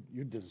 really?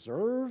 You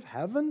deserve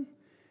heaven?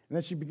 And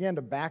then she began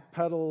to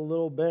backpedal a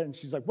little bit, and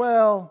she's like,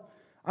 well,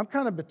 I'm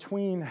kind of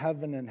between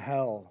heaven and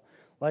hell.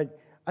 Like,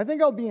 I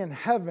think I'll be in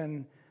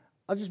heaven.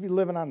 I'll just be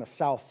living on the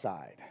south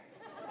side.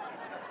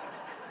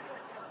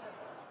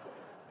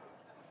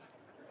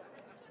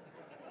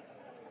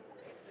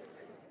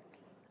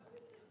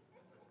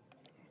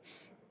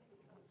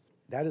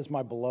 That is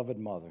my beloved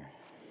mother.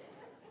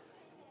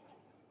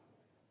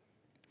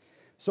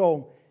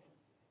 So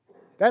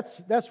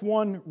that's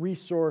one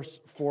resource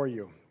for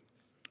you.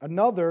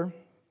 Another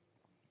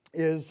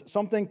is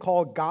something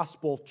called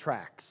Gospel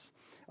Tracts.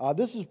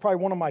 This is probably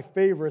one of my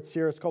favorites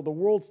here. It's called The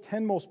World's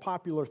 10 Most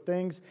Popular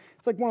Things.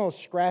 It's like one of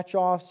those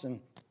scratch-offs, and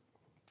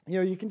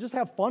you can just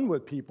have fun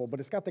with people,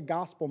 but it's got the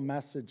gospel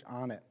message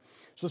on it.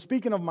 So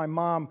speaking of my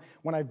mom,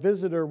 when I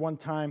visited her one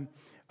time,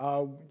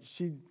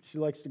 she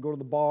likes to go to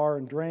the bar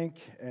and drink,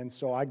 and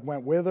so I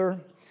went with her,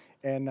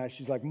 and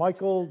she's like,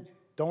 Michael,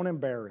 don't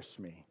embarrass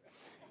me.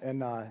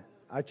 And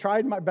I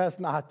tried my best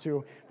not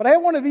to, but I had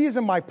one of these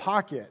in my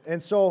pocket,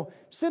 and so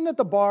sitting at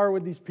the bar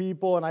with these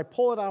people, and I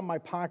pull it out of my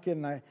pocket,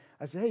 and I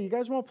said, hey, you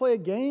guys want to play a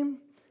game? And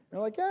they're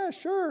like, yeah,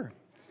 sure.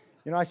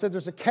 I said,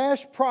 there's a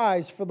cash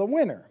prize for the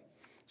winner.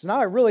 So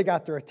now I really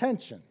got their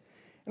attention.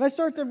 And I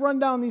start to run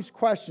down these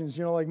questions,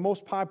 like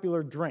most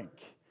popular drink.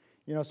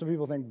 Some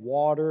people think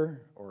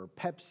water or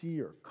Pepsi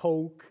or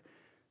Coke.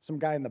 Some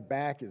guy in the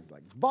back is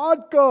like,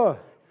 vodka.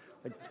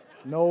 Like,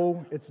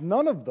 no, it's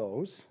none of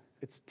those.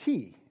 It's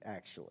tea,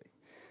 actually.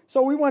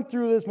 So we went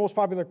through this: most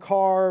popular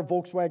car,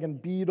 Volkswagen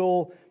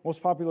Beetle,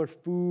 most popular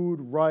food,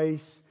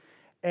 rice.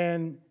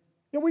 And,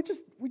 we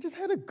just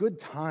had a good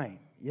time.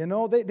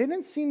 They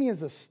didn't see me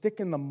as a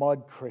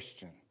stick-in-the-mud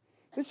Christian.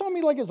 They saw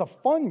me like as a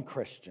fun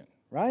Christian,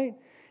 right?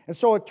 And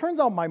so it turns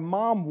out my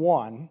mom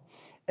won.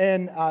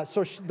 And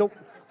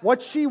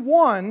what she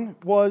won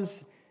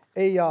was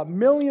a $1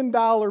 million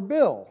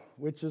bill,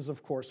 which is,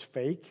 of course,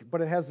 fake,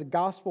 but it has a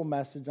gospel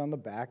message on the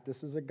back.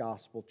 This is a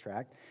gospel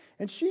tract.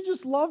 And she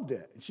just loved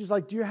it. And she's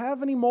like, do you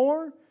have any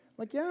more? I'm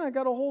like, yeah, I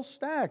got a whole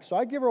stack. So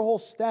I give her a whole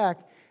stack.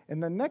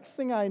 And the next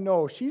thing I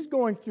know, she's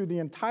going through the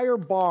entire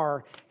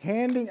bar,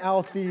 handing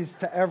out these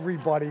to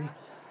everybody.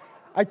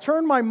 I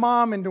turned my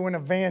mom into an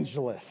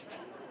evangelist.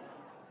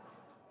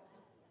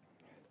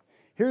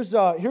 Here's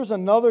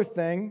another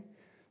thing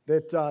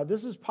that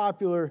this is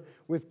popular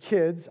with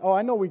kids. Oh,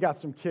 I know we got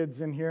some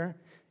kids in here.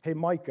 Hey,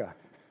 Micah,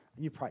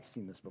 you've probably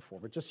seen this before,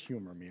 but just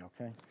humor me,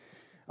 okay?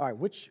 All right,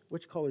 which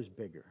color's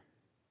bigger?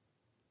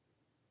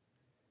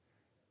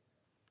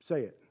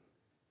 Say it.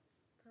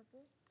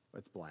 Purple.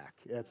 It's black.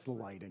 Yeah, it's the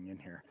lighting in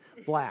here.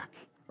 Black,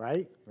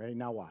 right? Right,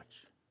 now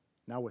watch.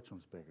 Now which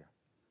one's bigger?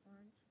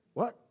 Orange.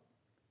 What?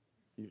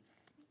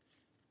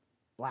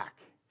 Black.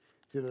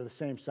 See, they're the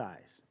same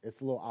size.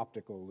 It's a little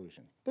optical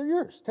illusion. They're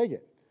yours. Take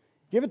it.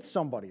 Give it to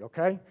somebody,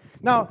 okay?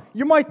 Now,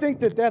 you might think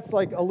that that's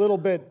like a little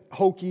bit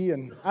hokey,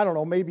 and I don't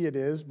know, maybe it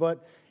is,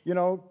 but,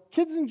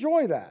 kids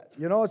enjoy that.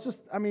 It's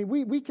just,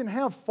 we can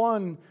have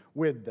fun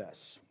with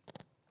this.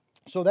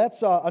 So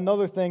that's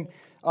another thing.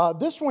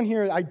 This one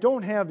here, I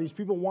don't have these.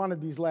 People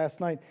wanted these last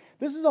night.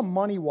 This is a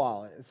money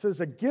wallet. It says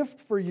a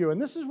gift for you, and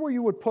this is where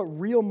you would put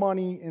real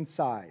money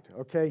inside,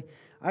 okay?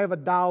 I have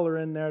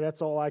 $1 in there.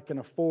 That's all I can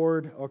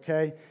afford,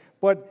 okay?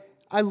 But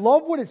I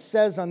love what it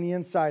says on the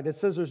inside. It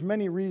says there's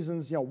many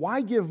reasons,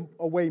 why give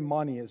away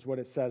money is what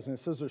it says. And it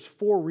says there's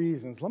 4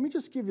 reasons. Let me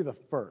just give you the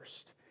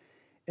first.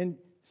 And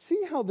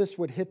see how this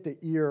would hit the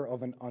ear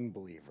of an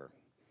unbeliever.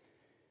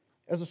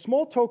 As a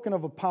small token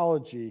of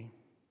apology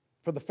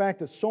for the fact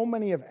that so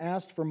many have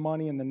asked for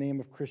money in the name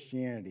of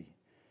Christianity,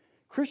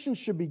 Christians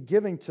should be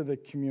giving to the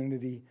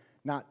community,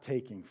 not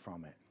taking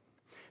from it.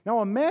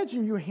 Now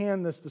imagine you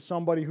hand this to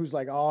somebody who's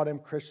like, oh, them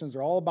Christians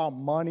are all about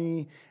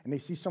money, and they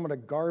see some of the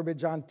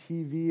garbage on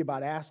TV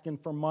about asking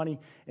for money,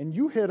 and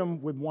you hit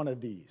them with one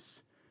of these.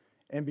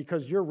 And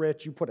because you're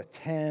rich, you put a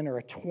 10 or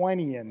a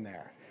 20 in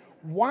there.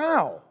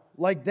 Wow,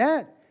 like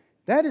that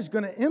is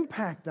going to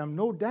impact them,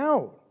 no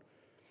doubt.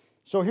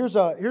 So here's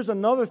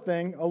another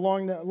thing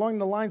along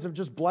the lines of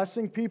just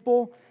blessing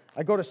people.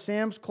 I go to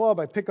Sam's Club,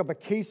 I pick up a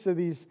case of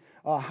these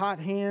Hot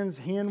Hands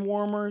hand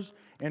warmers,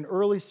 and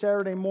early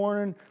Saturday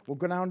morning, we'll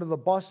go down to the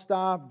bus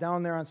stop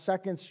down there on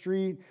 2nd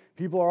Street.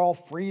 People are all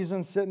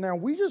freezing, sitting there,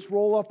 and we just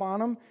roll up on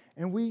them,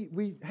 and we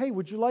hey,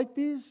 would you like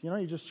these?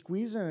 You just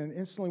squeeze it, and it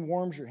instantly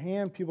warms your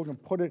hand. People can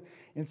put it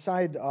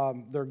inside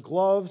their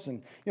gloves,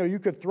 and you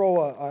could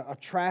throw a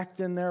tract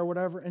in there or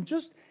whatever, and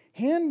just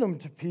hand them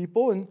to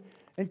people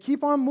and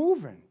keep on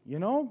moving,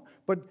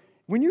 But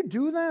when you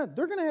do that,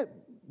 they're going to,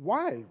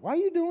 why? Why are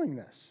you doing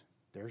this?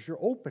 There's your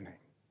opening,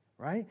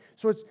 right?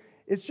 So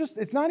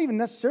it's not even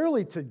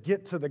necessarily to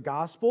get to the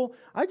gospel.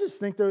 I just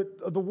think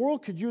that the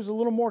world could use a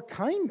little more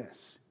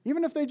kindness.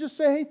 Even if they just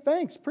say, hey,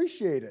 thanks,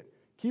 appreciate it.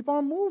 Keep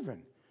on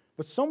moving.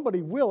 But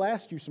somebody will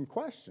ask you some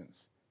questions,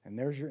 and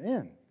there's your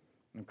in,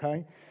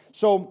 okay?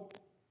 So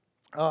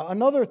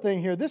another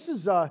thing here, this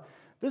is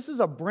This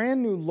is a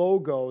brand new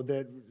logo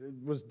that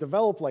was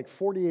developed like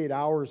 48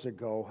 hours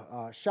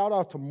ago. Shout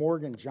out to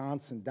Morgan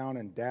Johnson down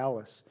in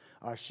Dallas.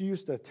 She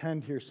used to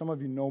attend here. Some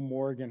of you know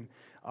Morgan.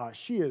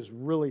 She is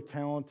really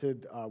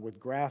talented with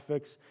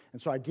graphics.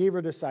 And so I gave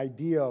her this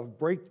idea of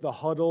break the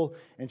huddle,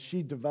 and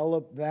she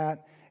developed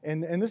that.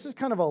 And this is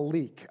kind of a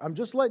leak. I'm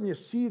just letting you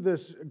see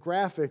this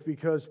graphic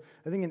because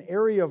I think an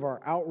area of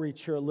our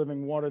outreach here at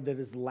Living Water that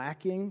is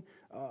lacking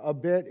a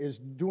bit is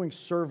doing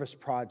service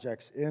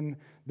projects in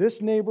this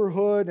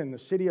neighborhood and the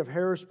city of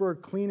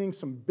Harrisburg, cleaning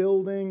some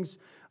buildings,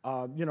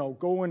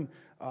 going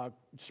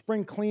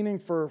spring cleaning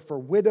for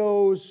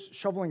widows,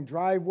 shoveling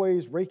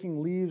driveways,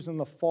 raking leaves in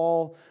the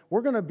fall.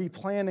 We're going to be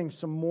planning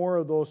some more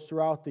of those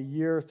throughout the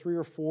year, 3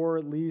 or 4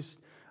 at least.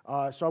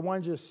 So I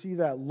wanted you to see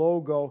that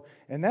logo.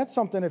 And that's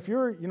something, if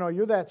you're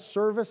that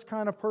service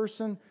kind of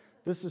person,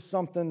 this is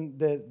something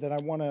that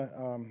I want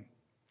to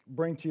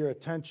bring to your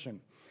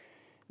attention.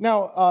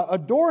 Now, a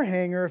door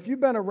hanger, if you've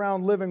been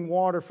around Living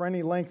Water for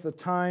any length of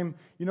time,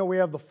 we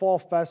have the Fall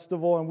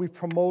Festival, and we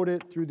promote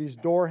it through these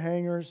door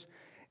hangers.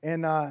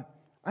 And I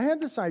had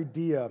this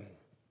idea.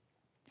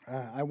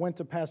 I went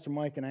to Pastor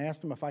Mike, and I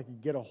asked him if I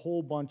could get a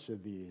whole bunch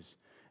of these,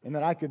 and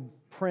that I could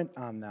print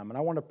on them. And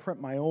I want to print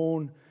my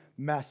own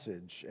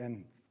message.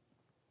 And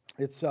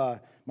it's my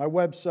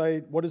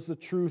website, What is the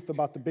Truth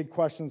About the Big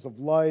Questions of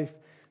Life,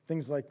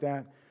 things like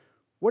that.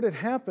 What had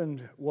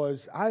happened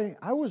was I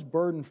was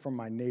burdened from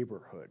my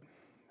neighborhood.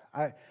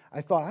 I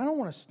thought, I don't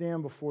want to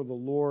stand before the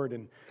Lord,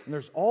 and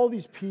there's all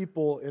these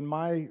people in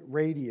my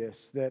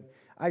radius that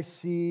I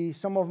see.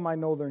 Some of them I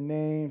know their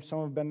names,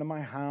 some have been to my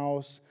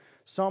house,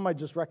 some I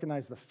just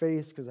recognize the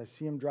face because I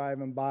see them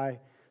driving by,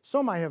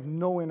 some I have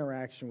no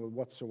interaction with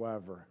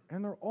whatsoever,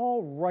 and they're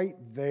all right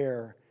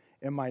there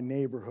in my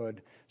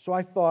neighborhood. So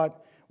I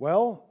thought,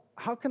 well,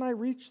 how can I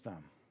reach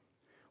them?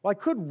 Well, I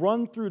could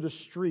run through the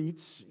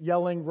streets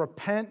yelling,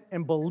 repent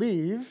and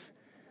believe.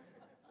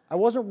 I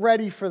wasn't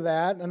ready for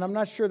that, and I'm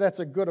not sure that's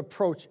a good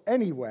approach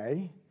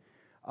anyway.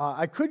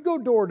 I could go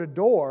door to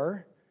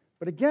door,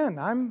 but again,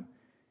 I'm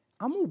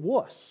a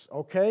wuss,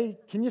 okay?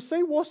 Can you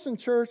say wuss in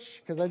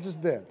church? Because I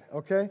just did,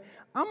 okay?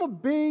 I'm a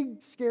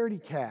big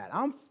scaredy cat.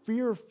 I'm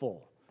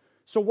fearful.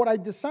 So what I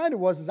decided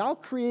is I'll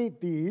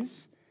create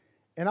these,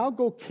 and I'll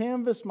go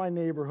canvass my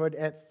neighborhood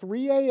at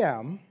 3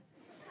 a.m.,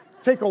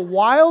 take a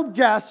wild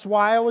guess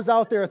why I was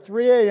out there at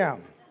 3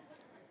 a.m.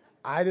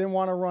 I didn't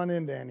want to run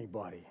into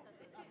anybody.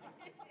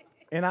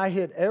 And I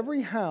hit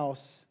every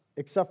house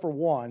except for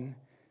one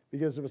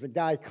because there was a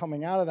guy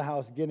coming out of the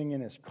house getting in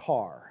his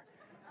car.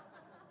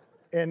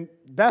 And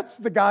that's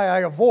the guy I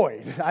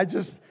avoid. I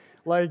just,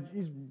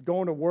 he's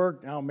going to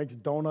work, makes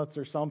donuts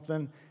or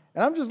something.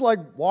 And I'm just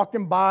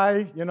walking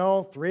by,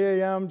 3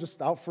 a.m.,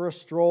 just out for a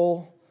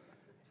stroll.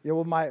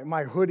 With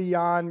my hoodie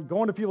on,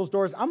 going to people's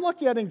doors. I'm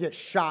lucky I didn't get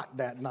shot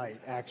that night,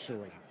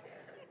 actually.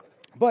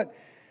 But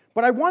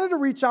I wanted to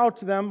reach out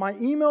to them. My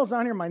email's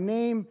on here, my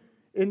name,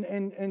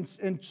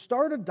 and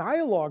start a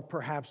dialogue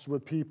perhaps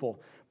with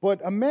people. But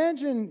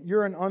imagine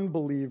you're an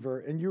unbeliever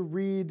and you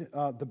read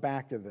the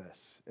back of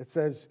this. It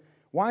says,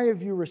 why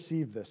have you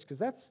received this? Because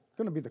that's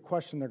going to be the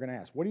question they're going to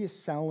ask. What are you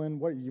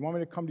selling? You want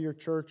me to come to your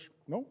church?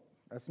 No,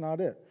 that's not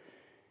it.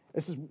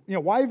 It says,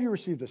 why have you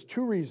received this?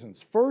 2 reasons.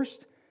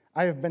 First,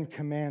 I have been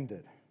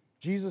commanded.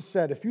 Jesus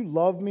said, if you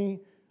love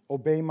me,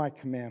 obey my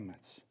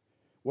commandments.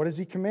 What has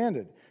he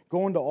commanded?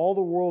 Go into all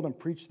the world and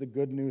preach the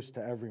good news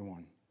to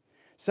everyone.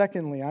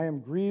 Secondly, I am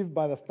grieved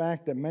by the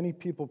fact that many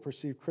people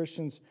perceive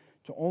Christians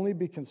to only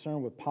be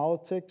concerned with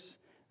politics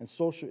and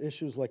social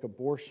issues like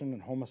abortion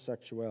and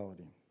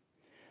homosexuality.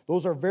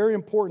 Those are very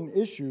important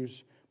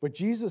issues, but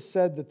Jesus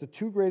said that the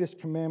 2 greatest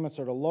commandments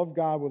are to love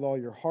God with all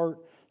your heart,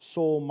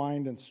 soul,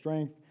 mind, and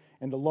strength,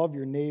 and to love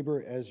your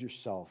neighbor as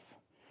yourself.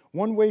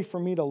 One way for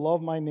me to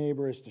love my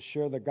neighbor is to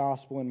share the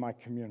gospel in my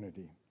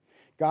community.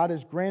 God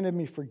has granted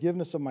me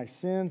forgiveness of my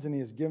sins, and he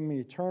has given me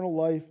eternal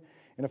life.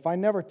 And if I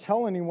never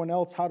tell anyone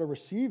else how to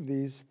receive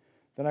these,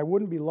 then I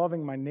wouldn't be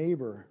loving my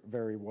neighbor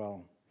very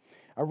well.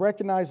 I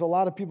recognize a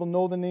lot of people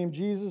know the name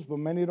Jesus, but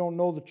many don't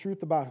know the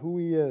truth about who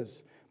he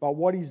is, about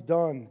what he's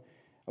done,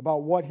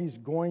 about what he's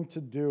going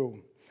to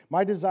do.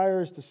 My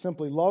desire is to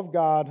simply love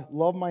God,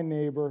 love my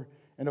neighbor,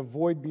 and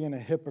avoid being a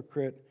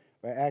hypocrite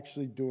by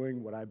actually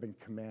doing what I've been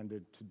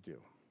commanded to do.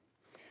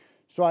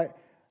 So I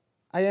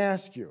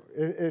ask you,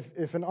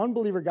 if an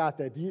unbeliever got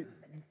that,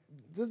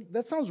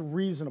 that sounds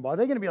reasonable. Are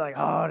they going to be like,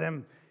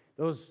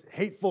 those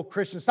hateful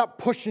Christians, stop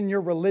pushing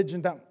your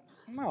religion down?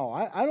 No,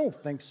 I don't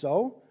think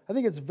so. I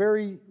think it's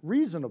very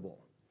reasonable.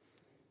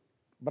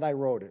 But I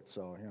wrote it,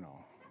 so,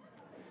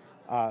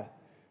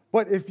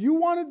 But if you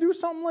want to do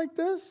something like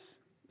this,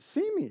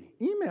 see me,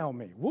 email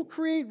me. We'll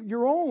create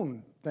your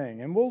own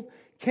thing, and we'll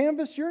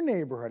canvass your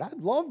neighborhood. I'd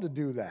love to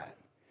do that.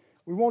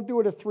 We won't do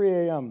it at 3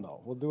 a.m.,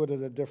 though. We'll do it at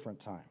a different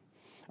time.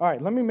 All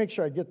right, let me make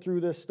sure I get through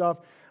this stuff.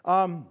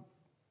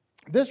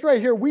 This right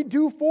here, we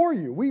do for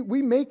you.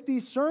 We make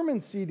these sermon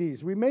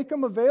CDs. We make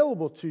them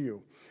available to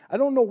you. I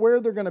don't know where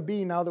they're going to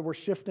be now that we're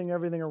shifting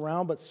everything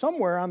around, but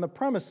somewhere on the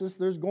premises,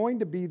 there's going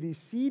to be these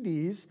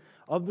CDs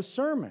of the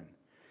sermon.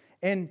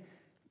 And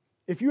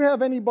if you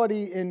have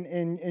anybody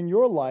in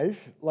your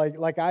life,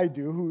 like I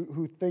do,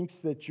 who thinks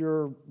that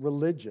you're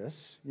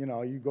religious,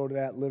 you go to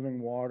that Living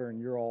Water and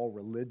you're all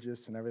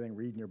religious and everything,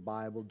 reading your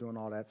Bible, doing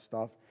all that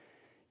stuff,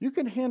 you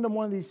can hand them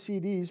one of these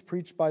CDs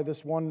preached by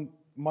this one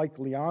Mike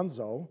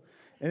Leonzo,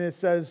 and it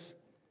says,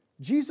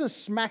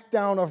 Jesus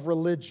Smackdown of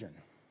Religion.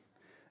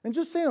 And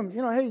just say to them,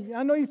 hey,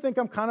 I know you think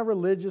I'm kind of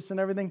religious and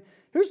everything.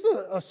 Here's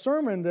a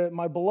sermon that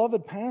my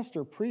beloved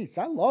pastor preached.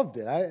 I loved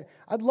it.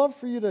 I'd love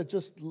for you to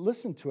just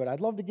listen to it. I'd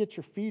love to get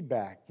your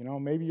feedback.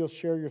 Maybe you'll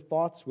share your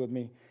thoughts with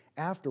me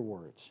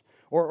afterwards.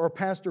 Or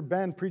Pastor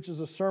Ben preaches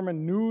a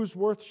sermon, News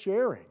Worth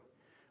Sharing.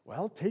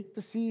 Well, take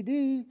the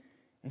CD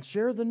and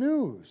share the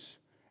news.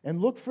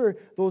 And look for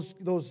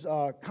those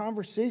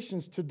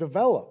conversations to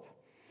develop.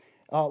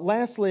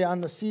 Lastly,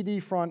 on the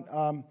CD front,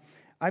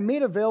 I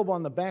made available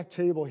on the back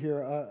table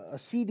here a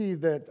CD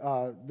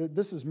that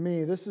this is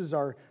me. This is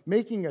our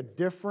Making a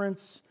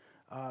Difference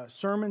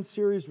sermon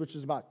series, which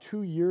is about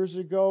 2 years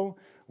ago,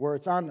 where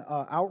it's on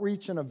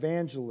outreach and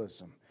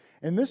evangelism.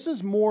 And this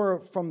is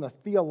more from the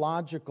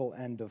theological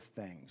end of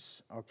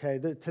things, okay?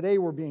 Today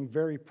we're being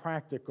very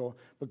practical,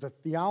 but the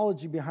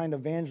theology behind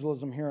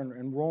evangelism here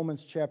in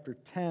Romans chapter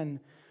 10,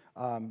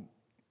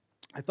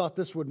 I thought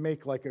this would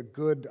make like a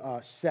good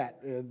set,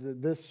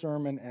 this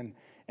sermon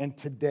and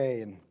today.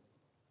 And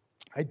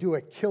I do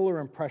a killer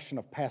impression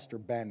of Pastor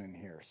Ben in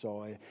here,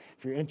 so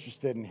if you're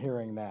interested in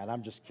hearing that,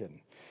 I'm just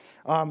kidding.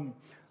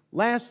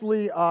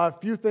 Lastly, a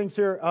few things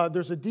here.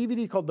 There's a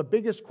DVD called The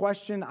Biggest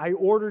Question. I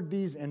ordered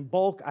these in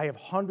bulk. I have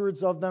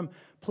hundreds of them.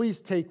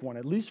 Please take one,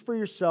 at least for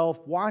yourself.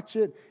 Watch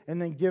it,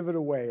 and then give it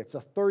away. It's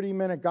a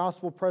 30-minute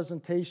gospel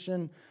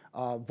presentation.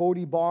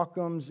 Vody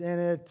Balkum's in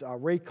it.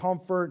 Ray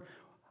Comfort.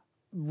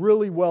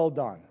 Really well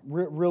done.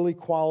 Really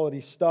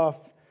quality stuff.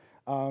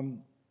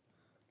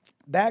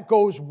 That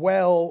goes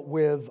well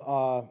with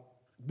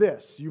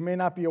this. You may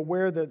not be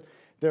aware that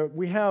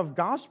we have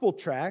gospel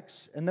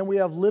tracts and then we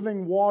have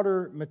living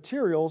water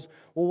materials.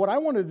 Well, what I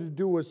wanted to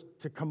do was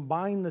to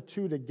combine the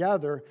two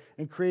together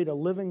and create a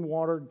living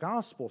water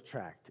gospel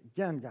tract.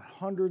 Again, got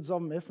hundreds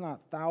of them, if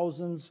not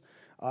thousands.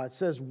 It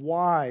says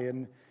why,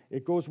 and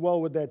it goes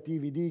well with that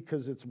DVD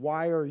because it's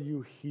why are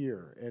you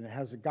here? And it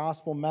has a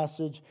gospel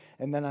message,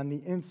 and then on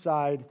the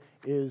inside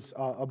is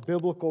a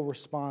biblical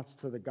response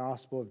to the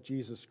gospel of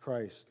Jesus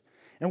Christ.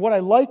 And what I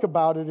like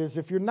about it is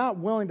if you're not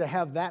willing to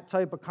have that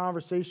type of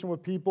conversation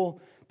with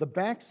people, the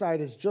backside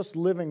is just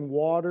Living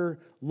Water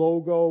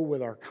logo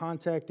with our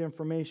contact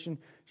information.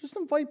 Just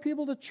invite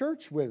people to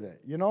church with it,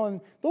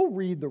 and they'll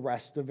read the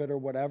rest of it or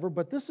whatever.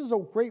 But this is a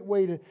great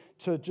way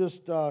to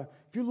just,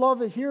 if you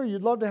love it here,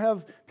 you'd love to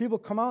have people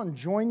come out and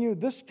join you.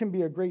 This can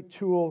be a great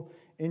tool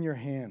in your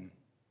hand.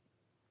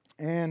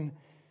 And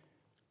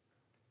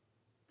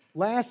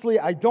lastly,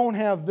 I don't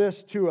have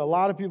this too. A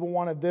lot of people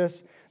wanted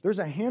this. There's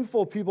a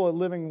handful of people at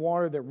Living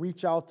Water that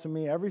reach out to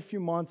me every few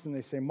months and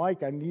they say,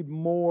 Mike, I need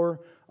more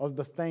of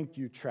the thank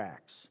you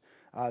tracts.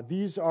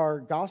 These are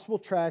gospel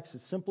tracts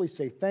that simply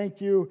say thank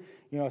you.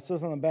 It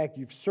says on the back,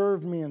 you've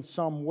served me in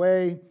some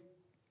way.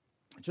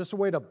 Just a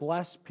way to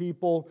bless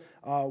people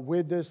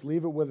with this.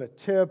 Leave it with a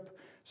tip.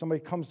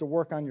 Somebody comes to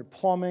work on your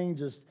plumbing,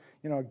 just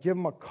give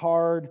them a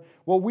card.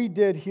 What we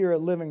did here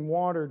at Living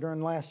Water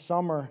during last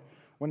summer,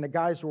 when the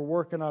guys were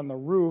working on the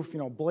roof,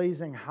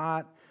 blazing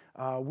hot,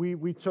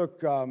 we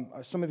took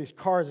some of these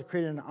cards and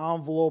created an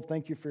envelope.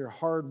 Thank you for your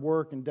hard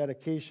work and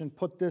dedication.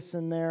 Put this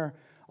in there,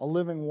 a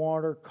Living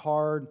Water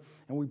card,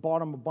 and we bought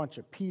them a bunch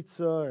of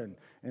pizza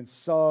and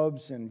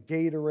subs and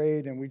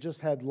Gatorade, and we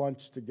just had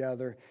lunch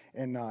together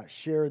and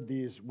shared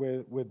these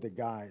with the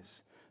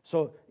guys.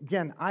 So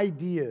again,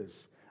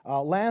 ideas.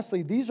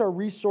 Lastly, these are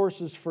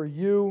resources for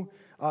you.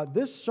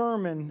 This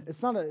sermon,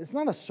 it's not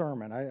a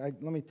sermon.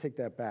 Let me take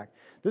that back.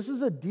 This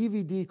is a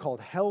DVD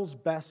called Hell's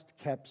Best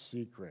Kept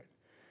Secret.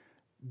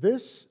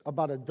 This,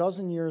 about a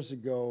dozen years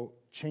ago,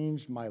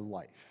 changed my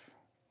life.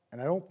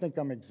 And I don't think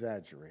I'm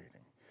exaggerating.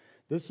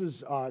 This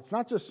is, it's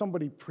not just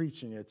somebody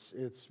preaching.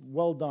 It's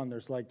well done.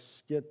 There's like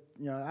I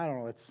don't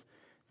know, it's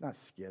not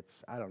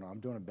skits. I don't know. I'm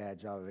doing a bad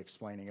job of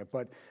explaining it.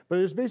 But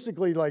there's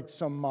basically like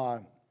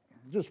some,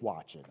 just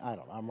watch it. I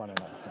don't know. I'm running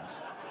out of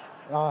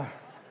things.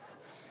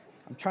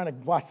 I'm trying to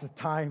watch the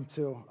time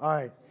too.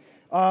 All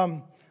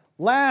right.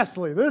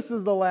 Lastly, this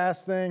is the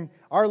last thing.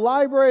 Our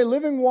library,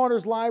 Living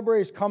Waters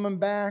Library, is coming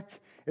back.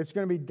 It's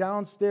going to be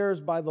downstairs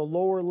by the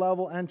lower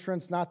level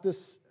entrance, not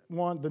this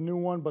one, the new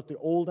one, but the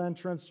old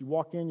entrance. You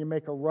walk in, you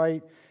make a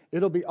right.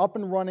 It'll be up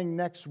and running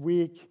next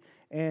week.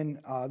 And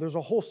there's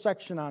a whole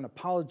section on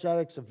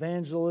apologetics,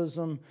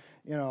 evangelism,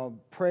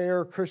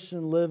 prayer,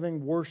 Christian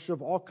living,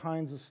 worship, all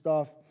kinds of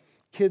stuff.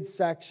 Kids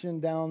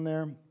section down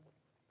there.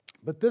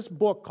 But this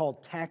book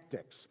called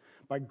Tactics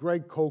by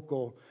Greg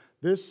Koukl,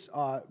 this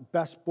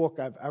best book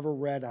I've ever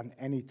read on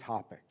any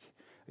topic.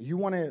 You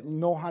want to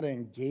know how to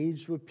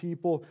engage with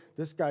people,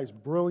 this guy's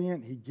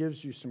brilliant. He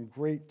gives you some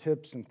great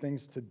tips and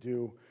things to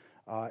do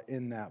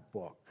in that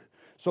book.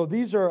 So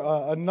these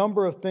are a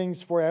number of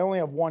things for you. I only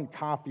have one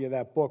copy of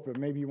that book, but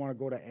maybe you want to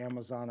go to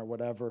Amazon or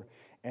whatever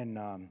and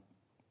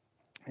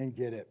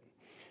get it.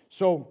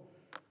 So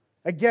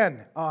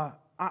Again,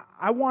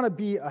 I want to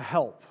be a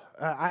help.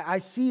 I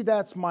see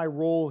that's my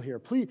role here.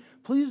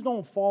 Please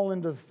don't fall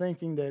into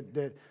thinking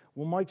that,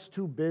 well, Mike's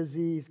too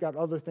busy, he's got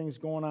other things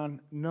going on.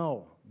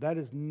 No, that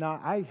is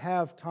not. I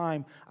have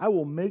time. I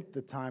will make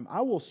the time.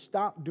 I will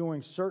stop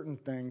doing certain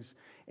things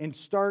and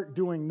start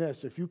doing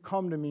this. If you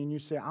come to me and you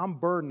say, I'm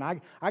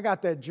burdened, I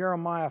got that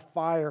Jeremiah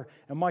fire,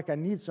 and Mike, I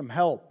need some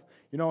help,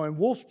 and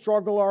we'll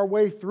struggle our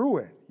way through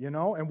it,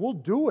 and we'll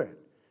do it.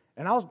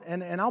 And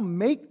I'll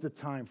make the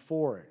time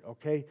for it,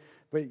 okay?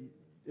 But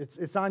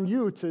it's on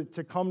you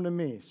to come to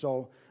me.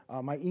 So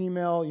my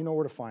email, you know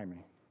where to find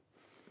me.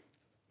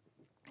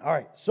 All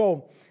right,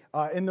 so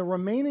in the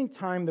remaining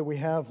time that we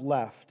have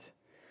left,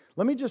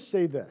 let me just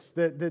say this,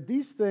 that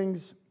these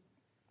things,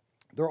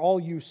 they're all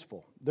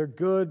useful. They're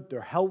good,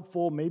 they're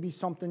helpful, maybe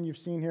something you've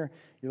seen here.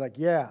 You're like,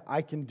 yeah,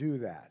 I can do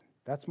that.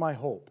 That's my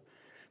hope.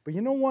 But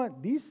you know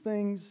what? These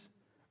things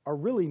are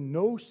really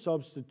no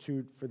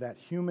substitute for that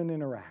human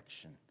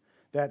interaction,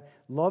 that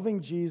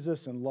loving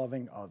Jesus and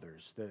loving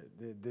others,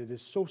 that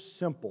is so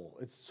simple.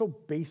 It's so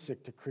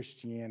basic to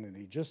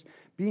Christianity, just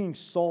being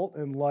salt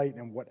and light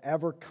in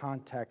whatever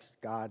context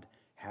God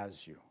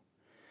has you.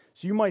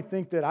 So you might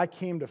think that I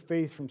came to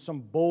faith from some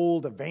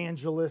bold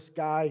evangelist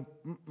guy.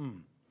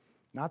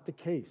 Not the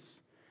case.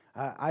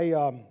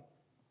 I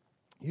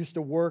used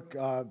to work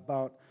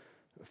about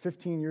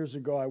 15 years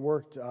ago. I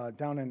worked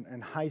down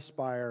in High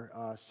Spire,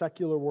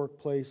 secular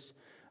workplace,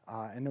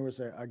 and there was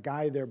a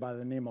guy there by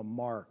the name of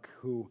Mark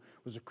who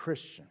was a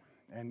Christian,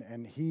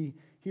 and he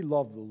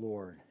loved the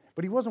Lord.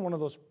 But he wasn't one of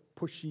those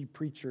pushy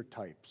preacher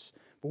types.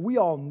 But we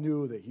all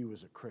knew that he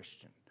was a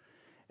Christian.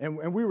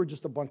 And we were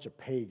just a bunch of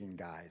pagan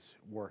guys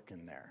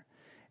working there.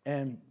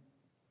 And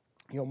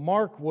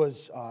Mark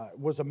was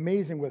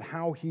amazing with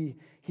how he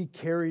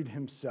carried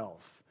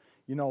himself.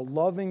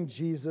 Loving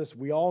Jesus,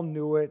 we all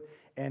knew it,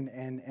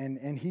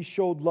 and he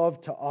showed love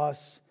to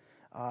us.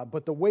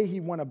 But the way he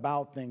went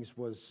about things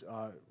was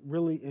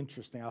really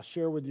interesting. I'll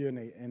share with you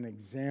an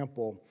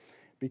example,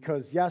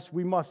 because yes,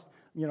 we must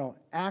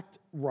act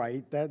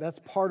right. That's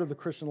part of the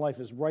Christian life,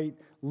 is right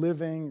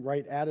living,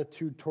 right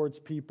attitude towards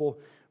people.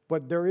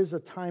 But there is a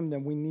time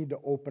that we need to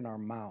open our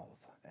mouth.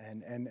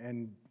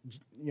 And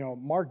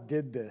Mark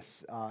did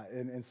this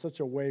in such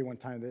a way one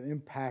time that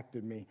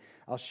impacted me.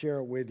 I'll share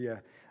it with you.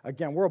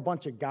 Again, we're a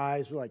bunch of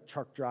guys. We're like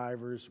truck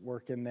drivers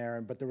working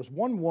there. But there was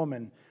one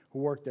woman who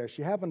worked there.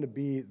 She happened to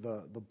be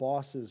the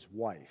boss's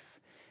wife.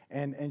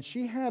 And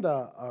she had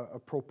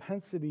a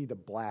propensity to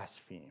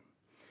blaspheme.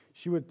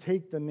 She would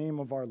take the name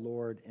of our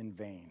Lord in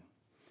vain.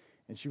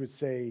 And she would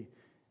say,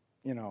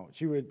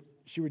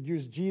 she would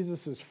use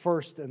Jesus'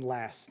 first and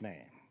last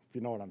name, if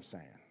you know what I'm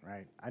saying,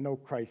 right? I know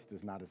Christ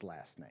is not his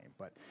last name,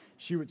 but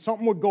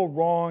something would go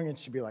wrong, and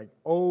she'd be like,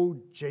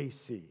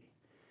 OJC.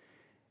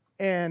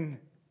 And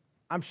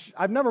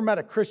I've never met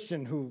a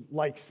Christian who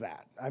likes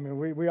that. I mean,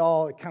 we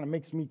all, it kind of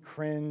makes me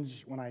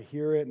cringe when I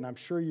hear it, and I'm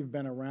sure you've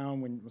been around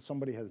when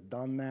somebody has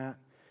done that.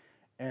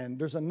 And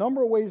there's a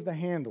number of ways to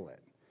handle it.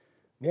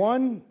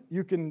 One,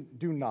 you can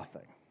do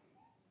nothing.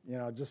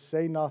 Just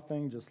say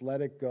nothing, just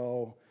let it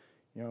go.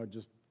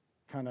 Just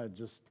kind of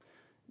just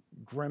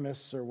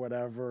grimace or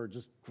whatever, or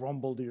just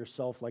grumble to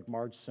yourself like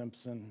Marge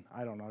Simpson.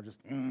 I don't know, just,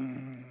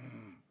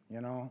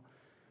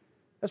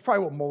 That's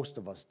probably what most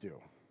of us do.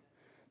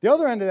 The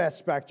other end of that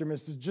spectrum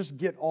is to just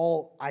get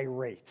all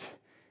irate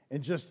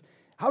and just,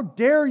 how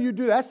dare you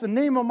do that? That's the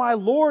name of my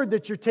Lord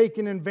that you're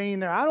taking in vain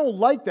there. I don't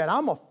like that.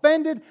 I'm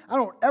offended. I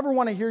don't ever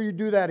want to hear you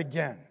do that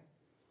again.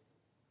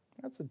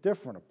 That's a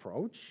different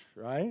approach,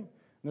 right? And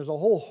there's a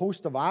whole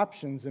host of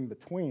options in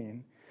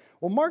between.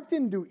 Well, Mark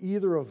didn't do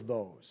either of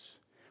those.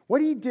 What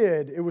he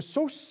did, it was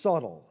so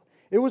subtle.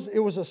 It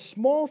was a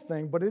small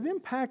thing, but it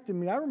impacted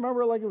me. I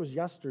remember it like it was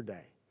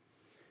yesterday.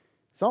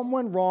 Something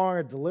went wrong,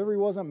 a delivery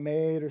wasn't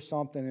made or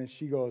something, and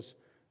she goes,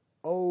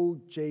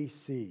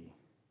 OJC.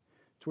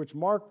 To which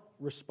Mark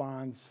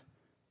responds,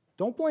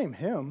 don't blame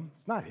him.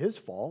 It's not his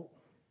fault.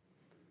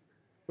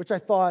 Which I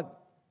thought,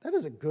 that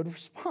is a good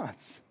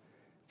response.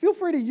 Feel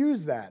free to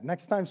use that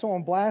next time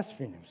someone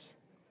blasphemes.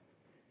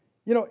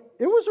 It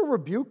was a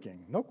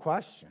rebuking, no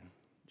question.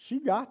 She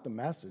got the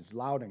message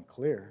loud and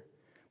clear.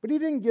 But he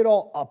didn't get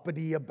all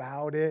uppity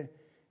about it.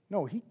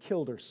 No, he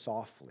killed her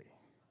softly.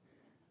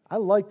 I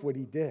like what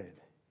he did.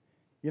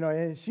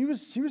 And she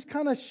was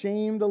kind of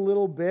shamed a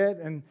little bit,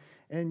 and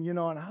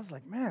I was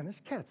like, man,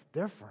 this cat's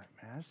different,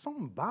 man. There's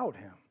something about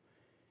him.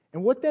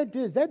 And what that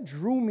did is that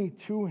drew me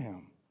to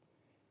him.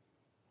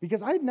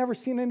 Because I had never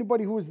seen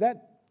anybody who was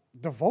that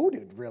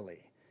devoted, really.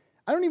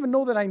 I don't even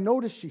know that I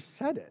noticed she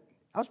said it.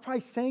 I was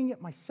probably saying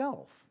it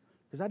myself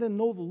because I didn't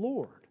know the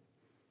Lord.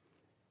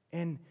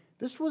 And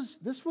this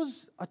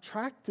was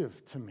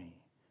attractive to me.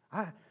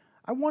 I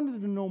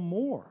wanted to know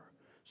more.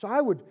 So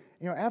I would,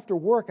 after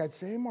work, I'd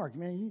say, hey, Mark,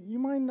 man, you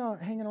mind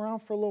hanging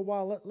around for a little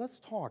while? Let's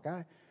talk.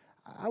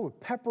 I would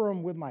pepper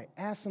him with my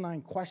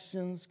asinine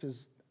questions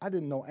because I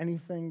didn't know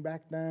anything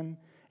back then.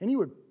 And he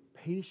would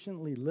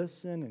patiently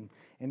listen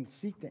and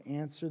seek to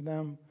answer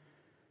them.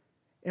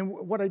 And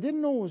what I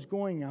didn't know was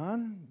going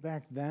on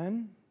back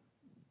then,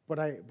 but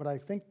I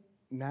think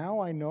now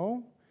I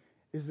know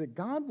is that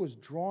God was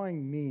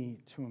drawing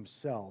me to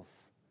himself,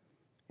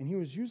 and he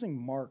was using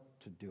Mark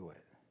to do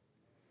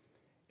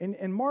it.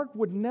 And Mark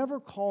would never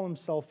call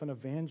himself an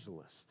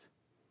evangelist.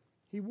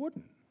 He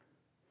wouldn't.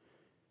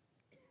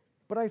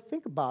 But I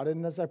think about it,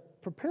 and as I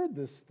prepared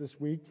this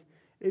week,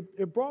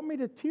 it brought me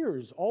to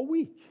tears all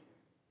week.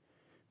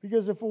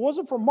 Because if it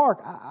wasn't for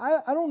Mark,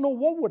 I don't know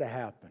what would have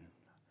happened.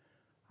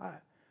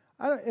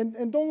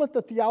 And don't let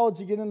the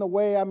theology get in the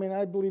way. I mean,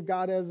 I believe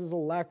God has his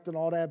elect and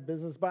all that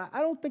business, but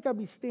I don't think I'd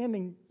be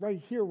standing right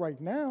here right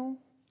now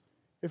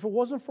if it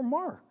wasn't for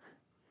Mark.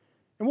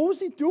 And what was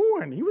he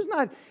doing? He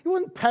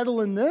wasn't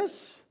peddling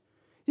this.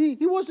 He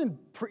wasn't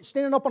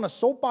standing up on a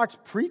soapbox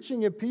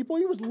preaching at people.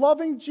 He was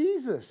loving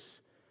Jesus.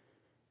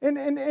 And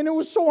it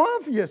was so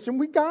obvious, and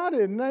we got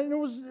it. And it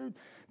was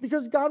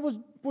because God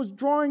was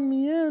drawing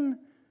me in,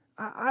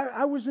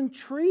 I was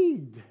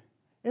intrigued.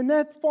 And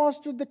that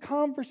fostered the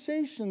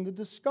conversation, the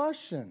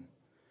discussion.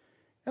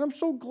 And I'm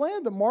so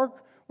glad that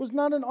Mark was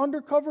not an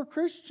undercover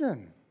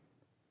Christian.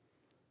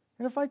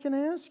 And if I can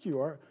ask you,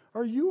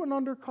 are you an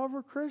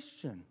undercover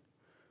Christian?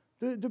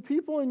 Do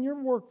people in your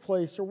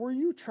workplace or where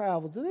you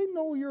travel, do they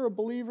know you're a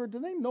believer? Do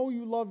they know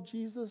you love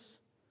Jesus?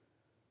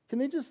 Can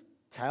they just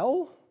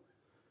tell?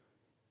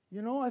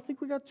 You know, I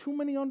think we got too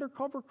many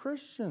undercover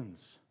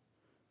Christians.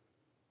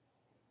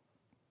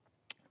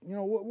 You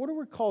know, what are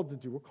we called to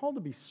do? We're called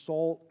to be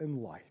salt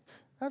and light.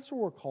 That's what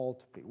we're called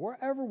to be.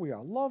 Wherever we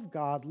are, love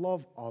God,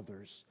 love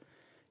others,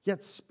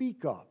 yet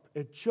speak up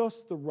at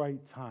just the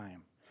right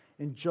time,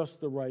 in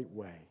just the right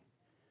way.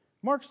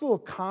 Mark's little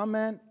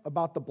comment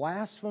about the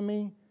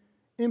blasphemy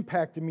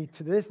impacted me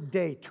to this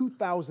day,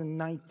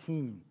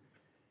 2019.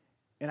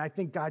 And I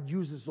think God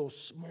uses those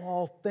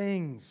small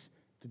things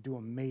to do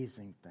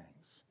amazing things.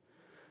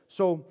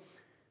 So,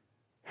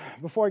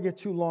 before I get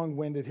too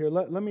long-winded here,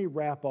 let me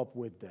wrap up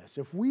with this.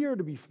 If we are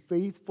to be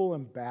faithful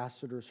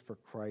ambassadors for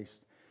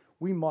Christ,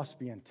 we must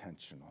be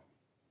intentional.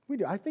 We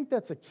do. I think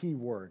that's a key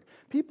word.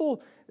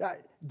 People,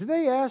 do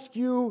they ask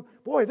you,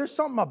 boy, there's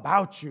something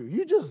about you.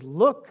 You just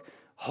look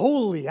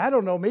holy. I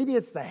don't know, maybe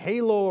it's the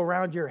halo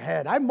around your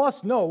head. I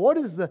must know, what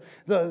is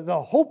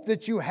the hope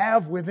that you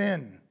have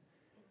within?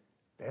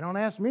 They don't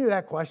ask me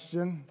that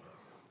question.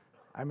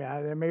 I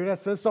mean, maybe that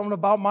says something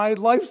about my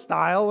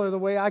lifestyle or the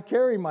way I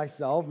carry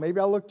myself. Maybe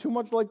I look too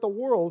much like the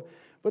world,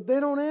 but they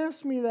don't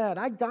ask me that.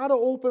 I got to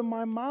open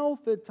my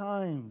mouth at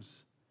times.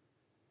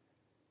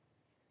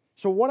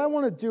 So what I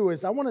want to do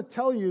is I want to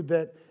tell you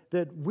that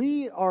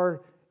we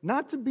are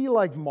not to be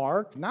like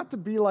Mark, not to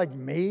be like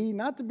me,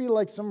 not to be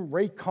like some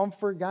Ray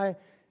Comfort guy.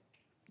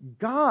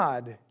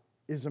 God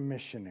is a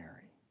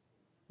missionary.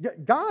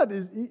 God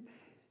is...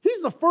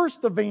 He's the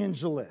first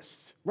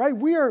evangelist, right?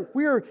 We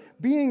are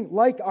being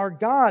like our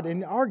God,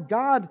 and our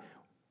God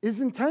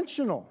is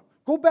intentional.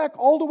 Go back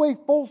all the way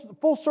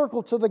full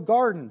circle to the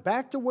garden,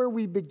 back to where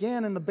we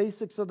began in the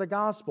basics of the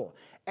gospel.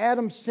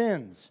 Adam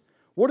sins.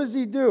 What does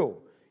he do?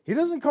 He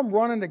doesn't come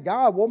running to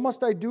God. What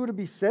must I do to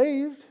be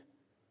saved?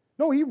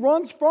 No, he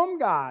runs from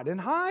God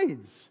and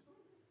hides.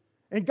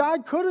 And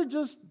God could have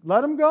just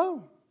let him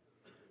go.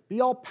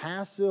 Be all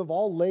passive,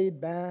 all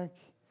laid back.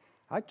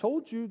 I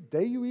told you, the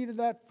day you eat of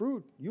that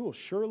fruit, you will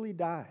surely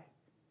die.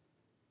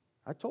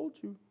 I told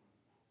you.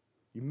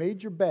 You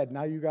made your bed,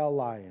 now you got to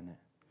lie in it.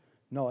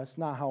 No, that's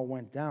not how it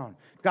went down.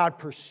 God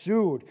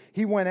pursued.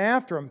 He went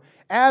after him.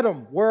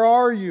 Adam, where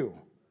are you?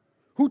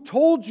 Who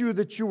told you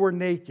that you were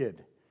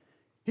naked?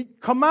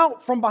 Come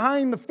out from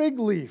behind the fig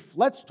leaf.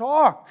 Let's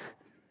talk.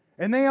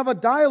 And they have a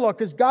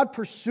dialogue as God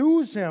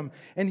pursues him.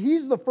 And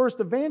he's the first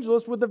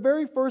evangelist with the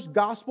very first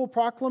gospel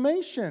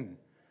proclamation.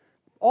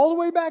 All the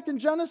way back in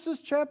Genesis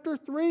chapter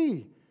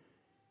 3.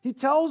 He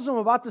tells them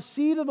about the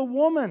seed of the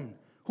woman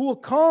who will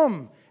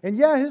come. And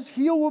yeah, his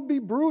heel will be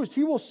bruised.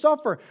 He will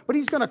suffer. But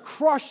he's going to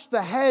crush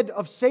the head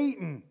of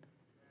Satan.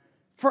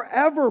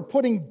 Forever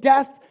putting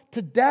death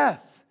to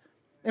death.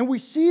 And we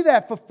see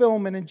that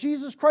fulfillment in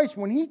Jesus Christ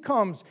when he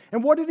comes.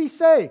 And what did he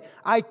say?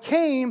 I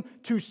came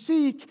to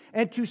seek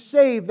and to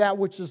save that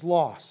which is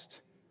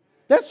lost.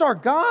 That's our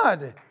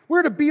God.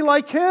 We're to be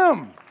like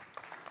him.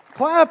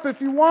 Clap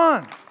if you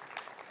want.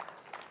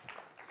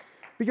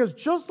 Because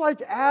just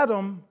like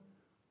Adam,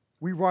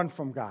 we run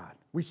from God.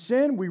 We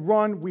sin, we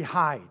run, we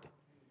hide.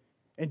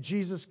 And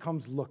Jesus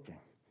comes looking.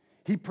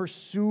 He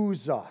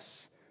pursues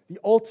us. The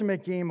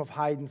ultimate game of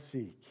hide and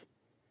seek.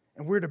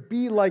 And we're to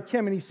be like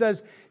him. And he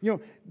says,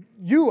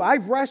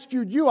 I've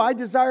rescued you. I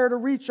desire to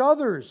reach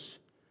others.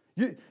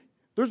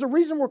 There's a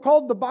reason we're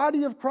called the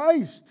body of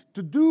Christ.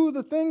 To do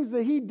the things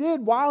that he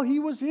did while he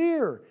was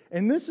here.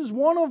 And this is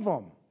one of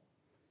them.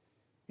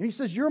 And he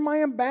says, you're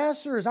my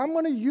ambassadors. I'm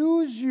going to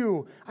use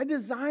you. I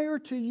desire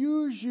to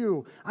use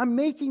you. I'm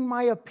making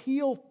my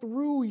appeal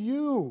through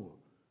you.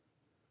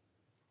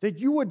 That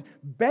you would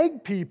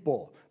beg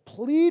people,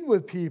 plead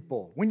with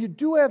people. When you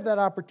do have that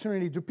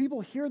opportunity, do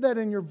people hear that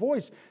in your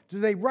voice? Do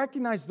they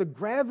recognize the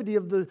gravity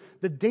of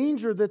the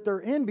danger that they're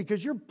in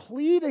because you're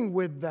pleading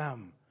with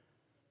them?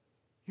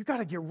 You got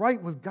to get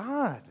right with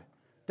God.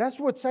 That's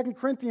what 2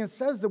 Corinthians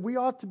says that we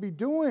ought to be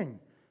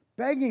doing.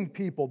 begging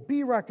people,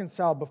 be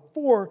reconciled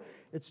before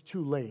it's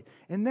too late.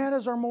 And that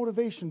is our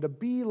motivation, to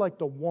be like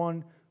the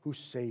one who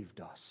saved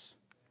us.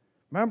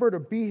 Remember, to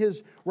be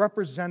his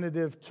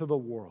representative to the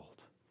world.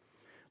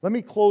 Let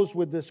me close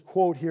with this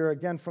quote here,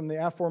 again from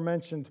the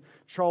aforementioned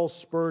Charles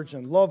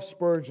Spurgeon. Love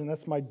Spurgeon,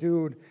 that's my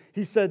dude.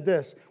 He said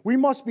this: "We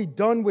must be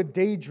done with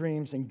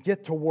daydreams and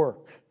get to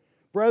work.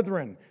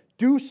 Brethren,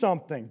 do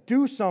something,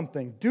 do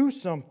something, do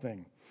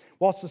something.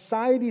 While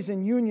societies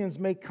and unions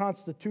make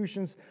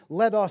constitutions,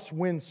 let us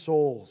win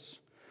souls.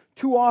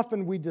 Too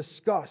often we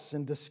discuss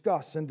and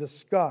discuss and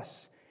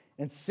discuss,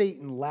 and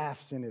Satan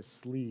laughs in his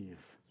sleeve."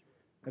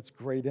 That's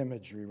great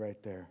imagery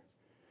right there.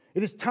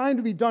 It is time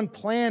to be done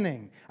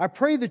planning. I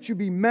pray that you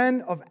be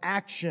men of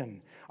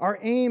action. Our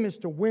aim is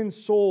to win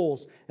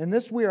souls, and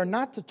this we are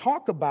not to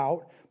talk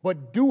about,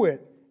 but do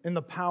it in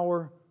the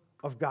power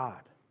of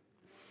God.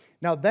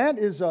 Now that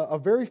is a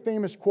very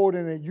famous quote,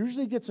 and it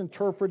usually gets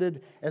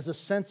interpreted as a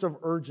sense of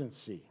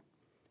urgency.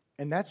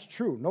 And that's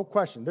true, no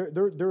question.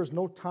 There is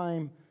no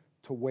time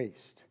to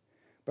waste.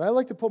 But I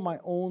like to put my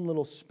own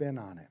little spin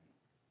on it.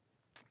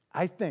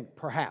 I think,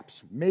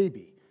 perhaps,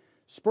 maybe,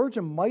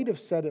 Spurgeon might have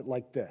said it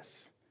like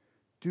this: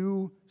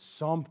 do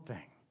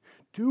something.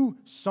 Do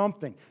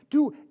something.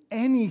 Do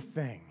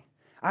anything.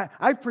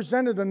 I've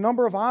presented a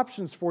number of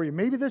options for you.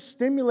 Maybe this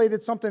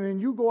stimulated something and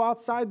you go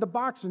outside the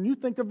box and you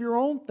think of your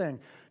own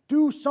thing.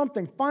 Do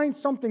something. Find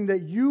something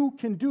that you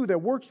can do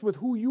that works with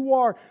who you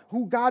are,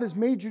 who God has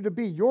made you to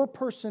be, your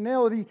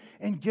personality,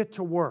 and get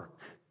to work.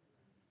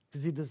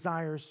 Because he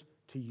desires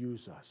to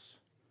use us.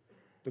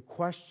 The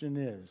question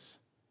is,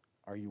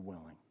 are you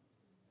willing?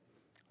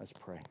 Let's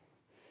pray.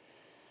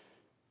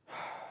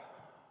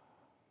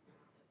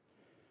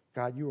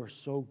 God, you are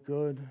so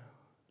good.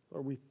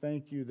 Lord, we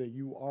thank you that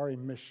you are a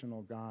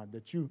missional God,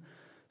 that you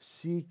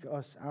seek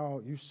us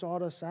out. You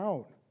sought us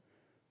out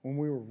when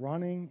we were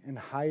running and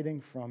hiding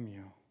from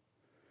you.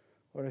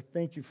 Lord, I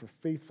thank you for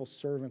faithful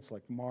servants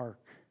like Mark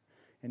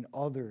and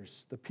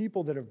others, the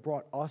people that have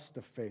brought us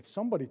to faith.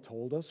 Somebody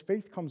told us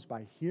faith comes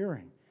by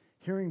hearing,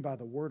 hearing by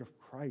the word of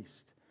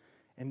Christ.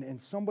 And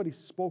somebody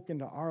spoke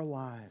into our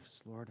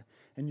lives, Lord,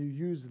 and you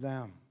used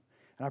them.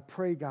 And I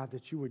pray, God,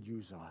 that you would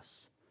use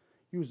us.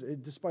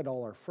 Despite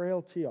all our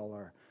frailty, all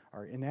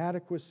our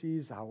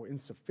inadequacies, how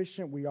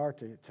insufficient we are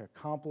to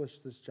accomplish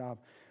this job,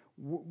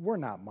 we're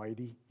not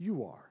mighty.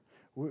 You are.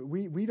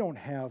 We don't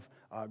have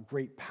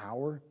great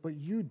power, but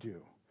you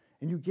do.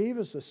 And you gave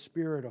us a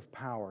spirit of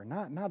power,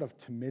 not of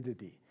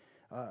timidity,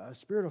 a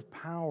spirit of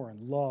power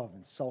and love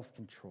and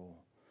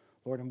self-control.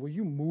 Lord, and will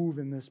you move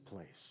in this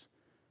place?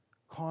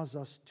 Cause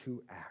us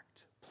to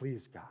act,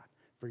 please, God,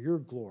 for your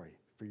glory,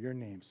 for your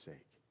name's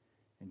sake.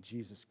 In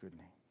Jesus' good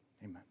name,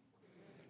 amen.